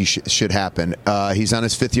I think should happen. He's on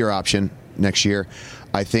his fifth-year option next year.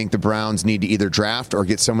 I think the Browns need to either draft or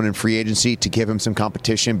get someone in free agency to give him some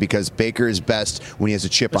competition, because Baker is best when he has a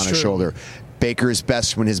chip on his shoulder. Baker is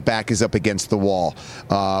best when his back is up against the wall,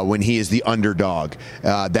 when he is the underdog.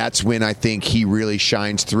 That's when I think he really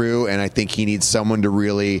shines through, and I think he needs someone to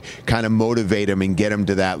really kind of motivate him and get him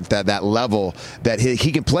to that level that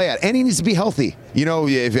he can play at. And he needs to be healthy. I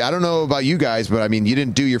don't know about you guys, but I mean, you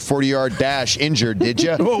didn't do your 40-yard dash injured, did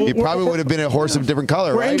you? You probably would have been a horse of a different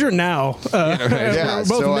color, We're injured now. We're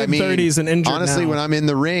both mid-30s and injured honestly, now. when I'm in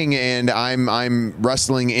the ring and I'm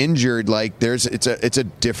wrestling injured, it's a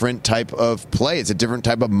different type of play. It's a different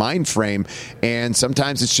type of mind frame, and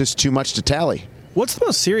sometimes it's just too much to tally. What's the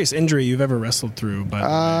most serious injury you've ever wrestled through?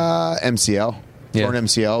 MCL. Torn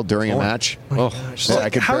MCL during a match. I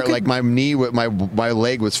could my knee, my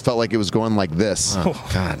leg felt like it was going like this. Oh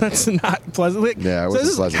God, that's not pleasant. Yeah, it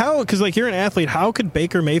wasn't pleasant. How? Because you're an athlete. How could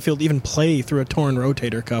Baker Mayfield even play through a torn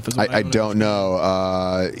rotator cuff? I don't know.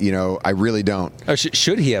 I really don't.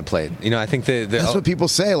 Should he have played? I think that's what people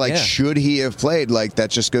say. Should he have played? That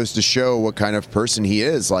just goes to show what kind of person he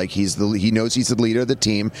is. He knows he's the leader of the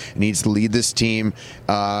team and needs to lead this team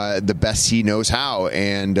the best he knows how.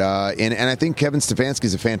 And I think Kevin Stefanski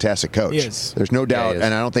is a fantastic coach. There's no doubt,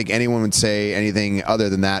 and I don't think anyone would say anything other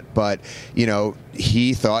than that. But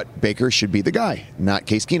he thought Baker should be the guy, not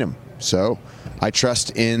Case Keenum. So I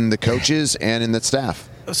trust in the coaches and in the staff.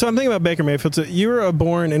 So I'm thinking about Baker Mayfield. So you were a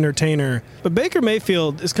born entertainer, but Baker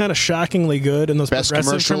Mayfield is kind of shockingly good in those best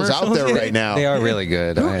commercials out there right now. They are really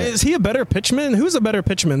good. Is he a better pitchman? Who's a better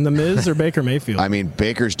pitchman, The Miz or Baker Mayfield? I mean,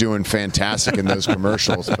 Baker's doing fantastic in those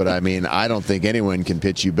commercials, but I mean, I don't think anyone can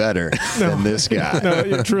pitch you better than this guy.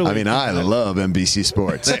 No, truly. I mean, I love NBC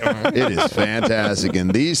Sports. It is fantastic.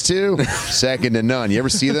 And these two, second to none. You ever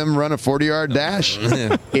see them run a 40-yard dash?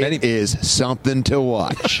 It is something to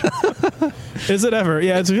watch. Is it ever?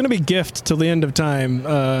 Yeah, it's going to be gift till the end of time.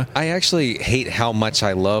 I actually hate how much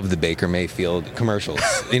I love the Baker Mayfield commercials.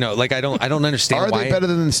 I don't understand why. Are they better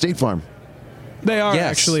than the State Farm? They are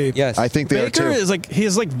actually. Yes, I think they Baker are too. he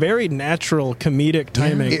has very natural comedic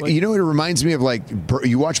timing. You know what it reminds me of?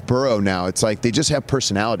 You watch Burrow now. It's like they just have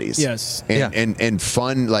personalities. Yes. And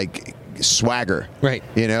fun, swagger. Right.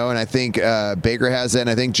 And I think Baker has that, and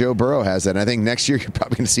I think Joe Burrow has that. And I think next year you're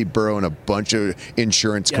probably going to see Burrow in a bunch of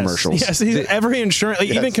insurance commercials. Yes, every insurance,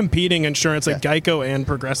 even competing insurance, Geico and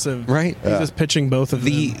Progressive. Right. He's just pitching both of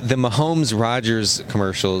them. The Mahomes-Rodgers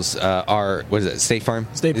commercials are, what is it, State Farm?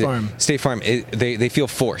 State Farm. State Farm, they feel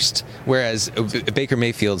forced, whereas Baker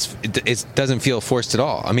Mayfield's, it doesn't feel forced at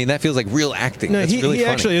all. I mean, that feels like real acting. No, That's really he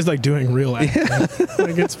funny. actually is doing real acting.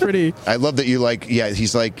 It's pretty. I love that you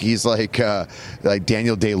he's like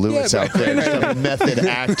Daniel Day-Lewis out there, a method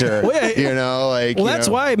actor. That's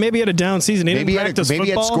why maybe he had a down season. He didn't practice football.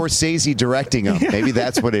 Maybe he had Scorsese directing him. Maybe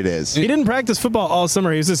that's what it is. He didn't practice football all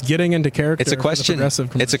summer. He was just getting into character. It's a question.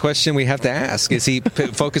 It's a question we have to ask. Is he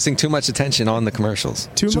focusing too much attention on the commercials?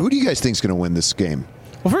 So who do you guys think is going to win this game?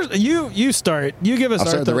 Well, first, you start. You give us. I'll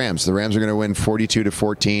start with the Rams. The Rams are going to win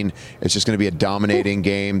 42-14. It's just going to be a dominating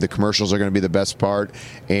game. The commercials are going to be the best part,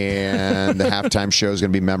 and the halftime show is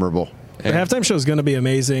going to be memorable. The halftime show is going to be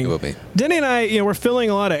amazing. It will be. Denny and I, we're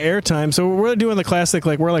filling a lot of airtime, so we're doing the classic,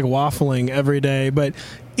 we're waffling every day. But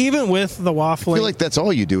even with the waffling, I feel like that's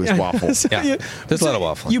all you do is waffle. There's a lot of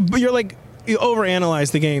waffling. You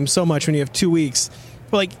overanalyze the game so much when you have 2 weeks.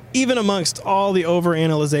 But even amongst all the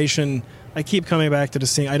overanalyzation, I keep coming back to the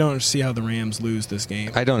scene. I don't see how the Rams lose this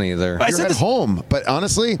game. I don't either. You're at home, but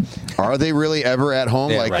honestly, are they really ever at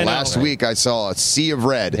home? Yeah, last week, I saw a sea of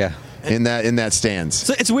red. Yeah. In that stands.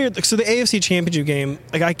 So it's weird. So the AFC Championship game,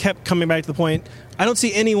 I kept coming back to the point, I don't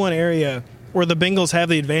see any one area where the Bengals have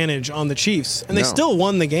the advantage on the Chiefs. And they still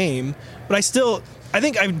won the game, but I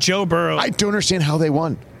think Joe Burrow. I don't understand how they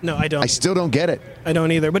won. No, I don't. I still don't get it. I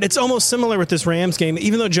don't either. But it's almost similar with this Rams game.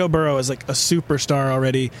 Even though Joe Burrow is a superstar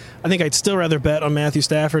already, I think I'd still rather bet on Matthew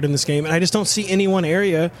Stafford in this game. And I just don't see any one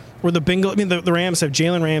area where the Bengals. The Rams have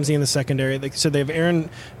Jalen Ramsey in the secondary. Like I said, they have Aaron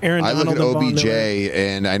I Donald. look at OBJ,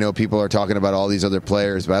 and I know people are talking about all these other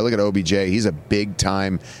players, but I look at OBJ. He's a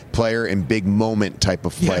big-time player and big moment type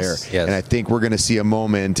of player. Yes. And I think we're going to see a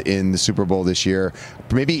moment in the Super Bowl this year,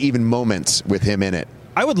 maybe even moments with him in it.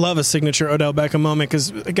 I would love a signature Odell Beckham moment because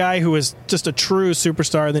a guy who was just a true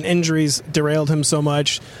superstar, then injuries derailed him so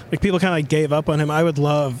much. People kind of gave up on him. I would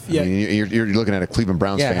love. Yeah, I mean, you're looking at a Cleveland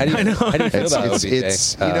Browns fan. I know. How do you feel about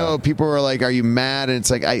OBJ? People are like, "Are you mad?" And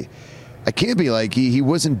it's like I can't be like he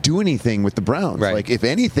wasn't doing anything with the Browns. Right. If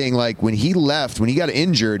anything, when he left, when he got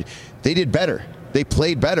injured, they did better. They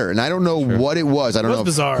played better, and I don't know what it was. I don't know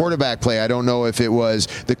if quarterback play. I don't know if it was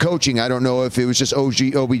the coaching. I don't know if it was just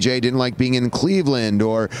OBJ didn't like being in Cleveland,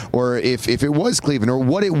 or if it was Cleveland, or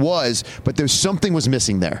what it was. But there's something was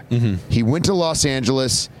missing there. Mm-hmm. He went to Los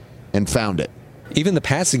Angeles and found it. Even the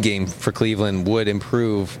passing game for Cleveland would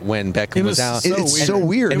improve when Beckham was out. It's so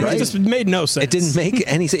weird, right? It just made no sense. It didn't make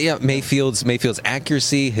any sense. Yeah, Mayfield's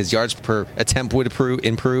accuracy, his yards per attempt would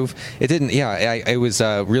improve. It didn't. Yeah, it was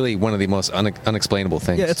really one of the most unexplainable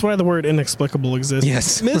things. Yeah, it's why the word inexplicable exists.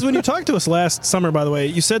 Yes. Miz, when you talked to us last summer, by the way,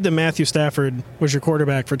 you said that Matthew Stafford was your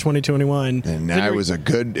quarterback for 2021. And it was a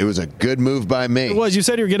good move by me. It was. You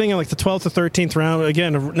said you were getting in the 12th to 13th round.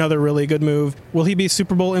 Again, another really good move. Will he be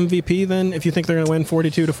Super Bowl MVP then, if you think they're going to win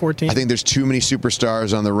 42-14? I think there's too many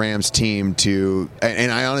superstars on the Rams team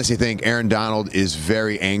and I honestly think Aaron Donald is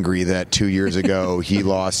very angry that 2 years ago he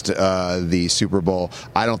lost the Super Bowl.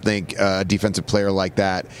 I don't think a defensive player like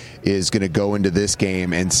that is going to go into this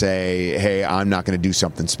game and say, hey, I'm not going to do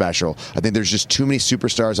something special. I think there's just too many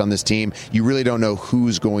superstars on this team. You really don't know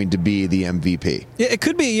who's going to be the MVP. Yeah, it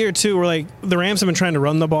could be a year, too, where the Rams have been trying to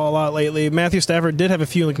run the ball a lot lately. Matthew Stafford did have a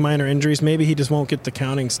few minor injuries. Maybe he just won't get the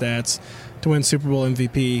counting stats to win Super Bowl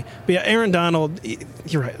MVP. But yeah, Aaron Donald,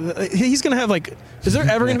 you're right. He's going to have is there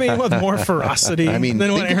ever going to be anyone with more ferocity than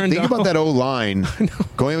what Aaron Donald? Think about that O-line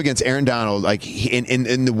going up against Aaron Donald,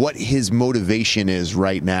 and what his motivation is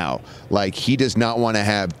right now. He does not want to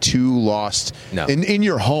have two lost in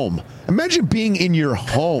your home. Imagine being in your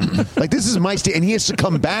home. This is my state, and he has to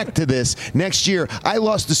come back to this next year. I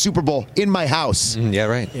lost the Super Bowl in my house. Yeah,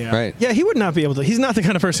 right. Yeah. Right. Yeah, he would not be able to. He's not the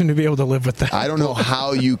kind of person to be able to live with that. I don't know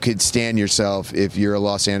how you could stand yourself if you're a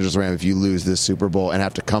Los Angeles Ram if you lose this Super Bowl and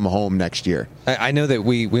have to come home next year. I know that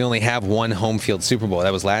we only have one home field Super Bowl.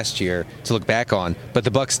 That was last year to look back on, but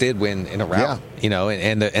the Bucs did win in a rout.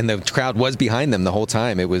 and the crowd was behind them the whole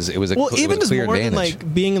time. It was a even just more advantage. than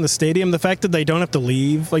like being in the stadium, the fact that they don't have to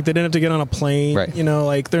leave, like they didn't have to get on a plane, right.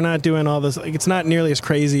 Like they're not doing all this. Like it's not nearly as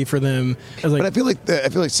crazy for them as like. But I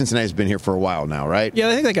feel like Cincinnati's been here for a while now, right? Yeah,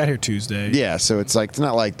 I think they got here Tuesday. Yeah, so it's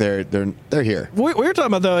not like they're here. We were talking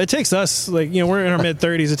about though. It takes us we're in our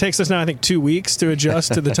mid-30s. It takes us now I think 2 weeks to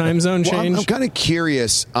adjust to the time zone change. I'm kind of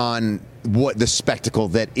curious on what the spectacle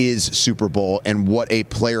that is Super Bowl and what a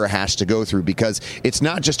player has to go through, because it's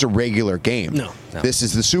not just a regular game. No. This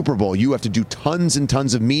is the Super Bowl. You have to do tons and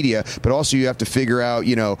tons of media, but also you have to figure out,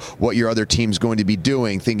 what your other team's going to be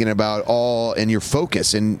doing, thinking about all and your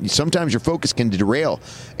focus. And sometimes your focus can derail.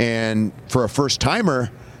 And for a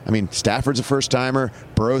first-timer, Stafford's a first-timer.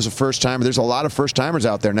 Burrow's a first-timer. There's a lot of first-timers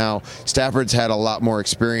out there now. Stafford's had a lot more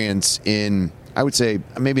experience in, I would say,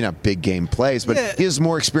 maybe not big game plays, but he has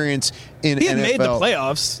more experience in NFL. He had made the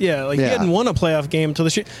playoffs. He hadn't won a playoff game until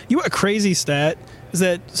this year. A crazy stat is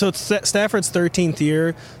that, so it's Stafford's 13th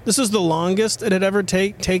year. This was the longest it had ever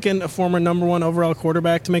taken a former number one overall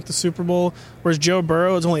quarterback to make the Super Bowl, whereas Joe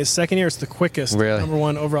Burrow is only his second year. It's the quickest number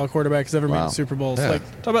one overall quarterback has ever made the Super Bowl. So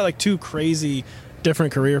talk about two crazy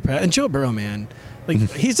different career paths. And Joe Burrow, man.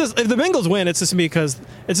 He's just, if the Bengals win, it's just because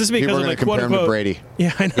people are going to compare him to Brady.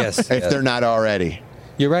 Yeah, I know. Yes, if they're not already.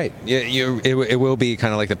 You're right. It will be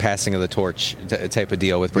kind of like the passing of the torch type of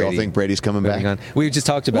deal with Brady. You all think Brady's coming back? We just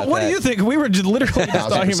talked about that. What do you think? We were literally just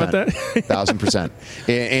talking about that. 1,000%.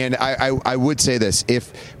 And I would say this.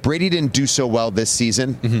 If Brady didn't do so well this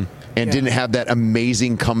season and didn't have that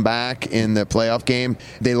amazing comeback in the playoff game,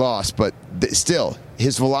 they lost. But still,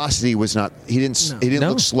 his velocity was not – he didn't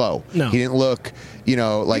look slow. No. He didn't look, like – he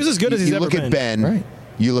was as good as he's ever been. You look at Ben,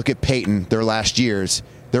 you look at Peyton, their last years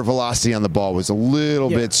 – their velocity on the ball was a little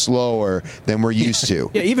bit slower than we're used to.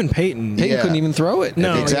 Yeah, even Peyton couldn't even throw it.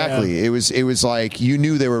 No, exactly. Yeah. It was like you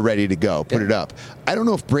knew they were ready to go. Put it up. I don't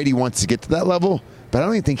know if Brady wants to get to that level, but I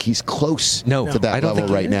don't even think he's close to that level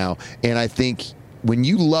right now. And I think when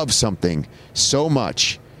you love something so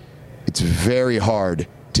much, it's very hard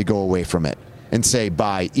to go away from it and say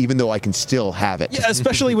bye, even though I can still have it. Yeah,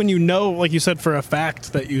 especially when like you said, for a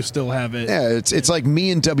fact that you still have it. Yeah, it's like me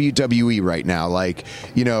and WWE right now. Like,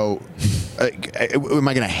 am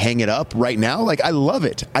I going to hang it up right now? Like, I love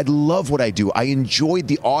it. I love what I do. I enjoy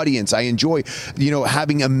the audience. I enjoy,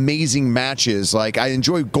 having amazing matches. Like, I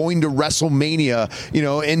enjoy going to WrestleMania,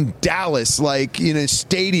 in Dallas, like, in a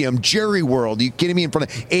stadium, Jerry World. Are you kidding me? In front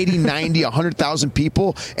of 80, 90, 100,000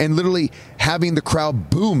 people, and literally having the crowd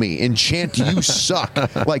boo me and chant, "You suck."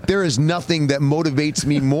 Like, there is nothing that motivates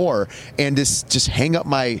me more. And just hang up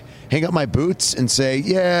my boots and say,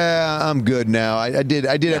 yeah, I'm good now. I did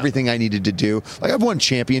everything I needed to do. Like, I've won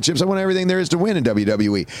championships. I won everything there is to win in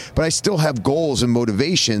WWE. But I still have goals and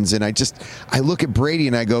motivations. And I look at Brady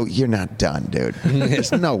and I go, you're not done, dude.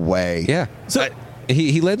 There's no way. Yeah. So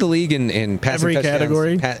he led the league in passing every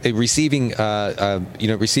category, receiving,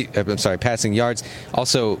 passing yards,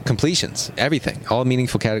 also completions, everything, all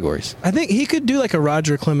meaningful categories. I think he could do like a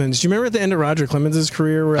Roger Clemens. Do you remember at the end of Roger Clemens'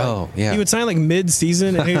 career where he would sign like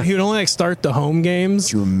mid-season and he would only like start the home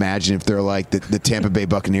games? Can you imagine if they're like the Tampa Bay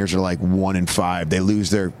Buccaneers are like 1-5, they lose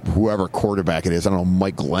their whoever quarterback it is. I don't know,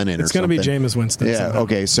 Mike Glennon. It's going to be Jameis Winston. Yeah. Somehow.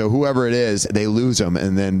 Okay. So whoever it is, they lose them,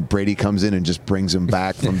 and then Brady comes in and just brings them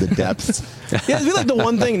back from the depths. Yeah, it'd be like the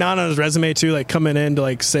one thing not on his resume too, like coming in to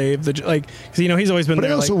like save the because he's always been but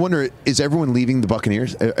there. I also wonder, is everyone leaving the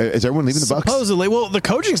Buccaneers? Is everyone leaving the Bucs? Supposedly, well, the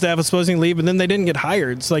coaching staff was supposed to leave, but then they didn't get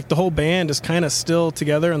hired. So like the whole band is kind of still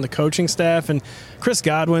together on the coaching staff. And Chris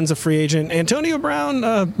Godwin's a free agent. Antonio Brown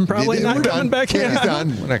probably not coming back. Yeah, he's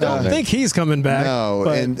done. I think he's coming back. No,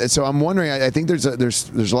 and so I'm wondering. I think there's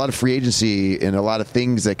a lot of free agency and a lot of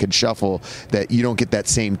things that could shuffle that you don't get that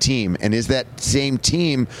same team. And is that same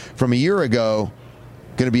team from a year ago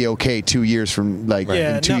going to be okay 2 years from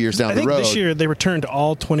years down the road? This year they returned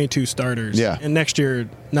all 22 starters. Yeah. And next year,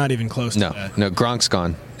 not even close to that. No, Gronk's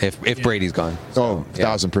gone. If Brady's gone. So,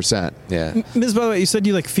 1,000%. Yeah. Ms., by the way, you said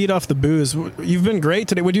you feed off the boos. You've been great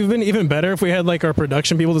today. Would you have been even better if we had our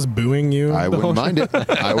production people just booing you? I wouldn't mind it.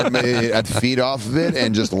 I'd feed off of it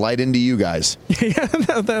and just light into you guys. Yeah,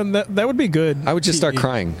 that would be good. I would just start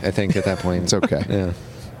crying, I think, at that point. It's okay. Yeah.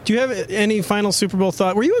 Do you have any final Super Bowl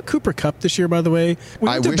thought? Were you at Cooper Cup this year, by the way?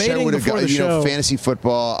 I wish I would have gotten, fantasy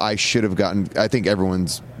football, I should have gotten. I think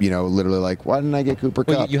everyone's, literally like, why didn't I get Cooper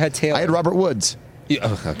Cup? You had Taylor. I had Robert Woods.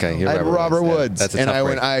 Okay. I had Robert Woods. That's a and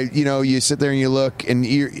tough you sit there and you look, and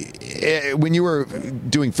when you were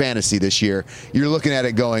doing fantasy this year, you're looking at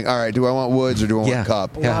it going, all right, do I want Woods or do I want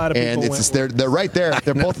Cup? A lot of people they're right there.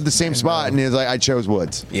 They're both at the same spot, and it's like I chose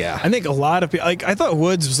Woods. Yeah. I think a lot of people, I thought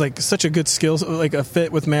Woods was such a good skill, a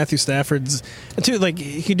fit with Matthew Stafford's too.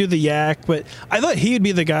 He could do the yak, but I thought he'd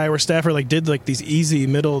be the guy where Stafford did these easy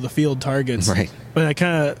middle of the field targets. Right. But I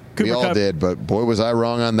kind of we all did, but boy was I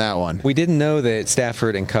wrong on that one. We didn't know that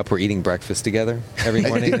Stafford and Cup were eating breakfast together every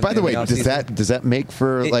morning. By the way, does that make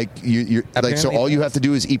for you're so all you have to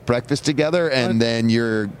do is eat breakfast together, and then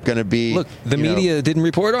you're going to be. Look, the media didn't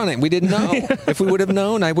report on it. We didn't know. If we would have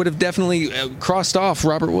known, I would have definitely crossed off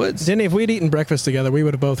Robert Woods. Denny, if we'd eaten breakfast together, we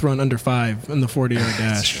would have both run under 5 in the 40-yard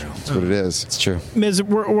dash. That's what it is. It's true. Miz,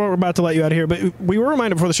 we're about to let you out of here, but we were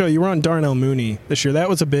reminded before the show you were on Darnell Mooney this year. That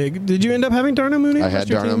was a big. Did you end up having Darnell Mooney? I had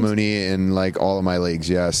Darnell Mooney in all of my leagues.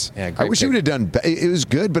 Yes. Yeah, I wish he would have done. It was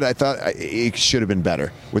good, but I thought it should have been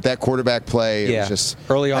better with that quarterback play. It was just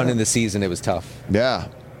early on in the season, it was tough. Yeah,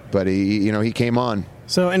 but he came on.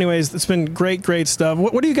 So, anyways, it's been great stuff.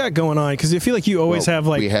 What do you got going on? Because I feel like you always have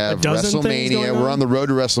we have a dozen things going on. We're on the road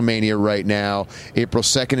to WrestleMania right now, April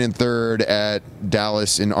 2nd and 3rd at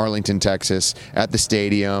Dallas in Arlington, Texas, at the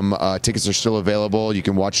stadium. Tickets are still available. You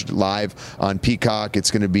can watch it live on Peacock.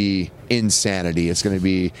 It's going to be insanity. It's going to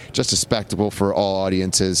be just a spectacle for all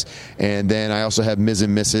audiences. And then I also have Ms.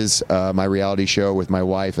 and Mrs., my reality show with my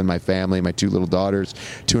wife and my family, my 2 little daughters,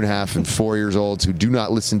 2.5 and 4 years old, who do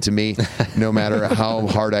not listen to me, no matter how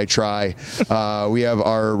hard I try. We have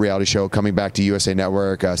our reality show coming back to USA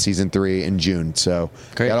Network, season 3 in June. So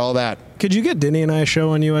got all that. Could you get Denny and I a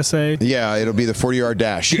show on USA? Yeah, it'll be the 40-yard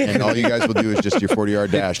dash, and all you guys will do is just your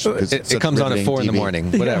 40-yard dash. It comes on at 4 in the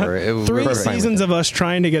morning, whatever. Yeah. 3 seasons of us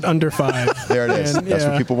trying to get under 5. There it is. That's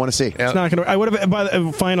what people want to see. It's not going to. I would have. By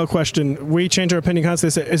the final question, we change our opinion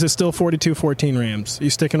constantly. Is it still 42-14 Rams? Are you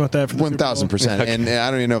sticking with that for the 1,000%? And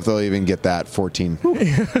I don't even know if they'll even get that 14.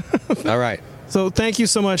 All right. So thank you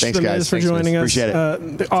so much, Thanks, Miz, for joining us. Appreciate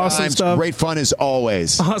it. Awesome stuff. Great fun as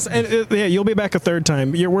always. Awesome. And, you'll be back a third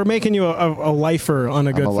time. We're making you a lifer on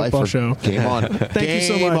a good football show. Game on. Thank you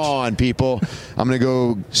so much. Game on, people. I'm going to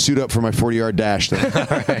go suit up for my 40-yard dash. All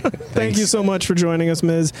right. Thank you so much for joining us,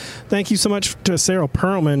 Miz. Thank you so much to Sarah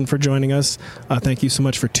Perlman for joining us. Thank you so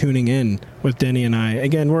much for tuning in with Denny and I.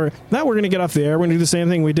 Again, we're going to get off the air. We're going to do the same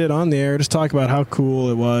thing we did on the air. Just talk about how cool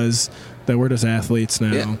it was that we're just athletes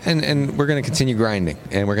now. Yeah, and we're going to continue grinding,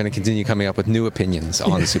 and we're going to continue coming up with new opinions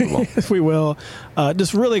on the Super Bowl. We will.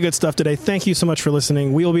 Just really good stuff today. Thank you so much for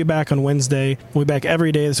listening. We will be back on Wednesday. We'll be back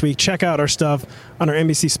every day this week. Check out our stuff on our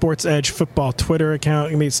NBC Sports Edge football Twitter account.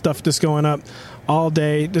 Going to be stuff just going up all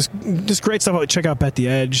day. Just great stuff. Check out Bet the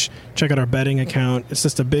Edge. Check out our betting account. It's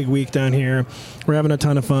just a big week down here. We're having a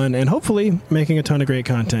ton of fun and hopefully making a ton of great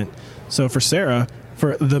content. So for Sarah,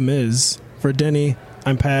 for The Miz, for Denny,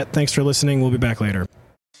 I'm Pat. Thanks for listening. We'll be back later.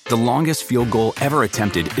 The longest field goal ever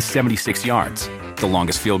attempted is 76 yards. The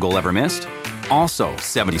longest field goal ever missed? Also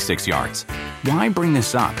 76 yards. Why bring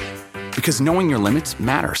this up? Because knowing your limits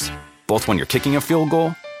matters, both when you're kicking a field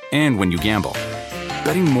goal and when you gamble.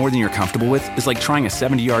 Betting more than you're comfortable with is like trying a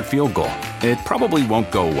 70-yard field goal. It probably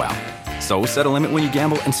won't go well. So set a limit when you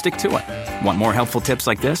gamble and stick to it. Want more helpful tips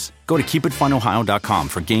like this? Go to keepitfunohio.com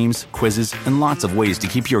for games, quizzes, and lots of ways to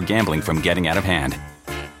keep your gambling from getting out of hand.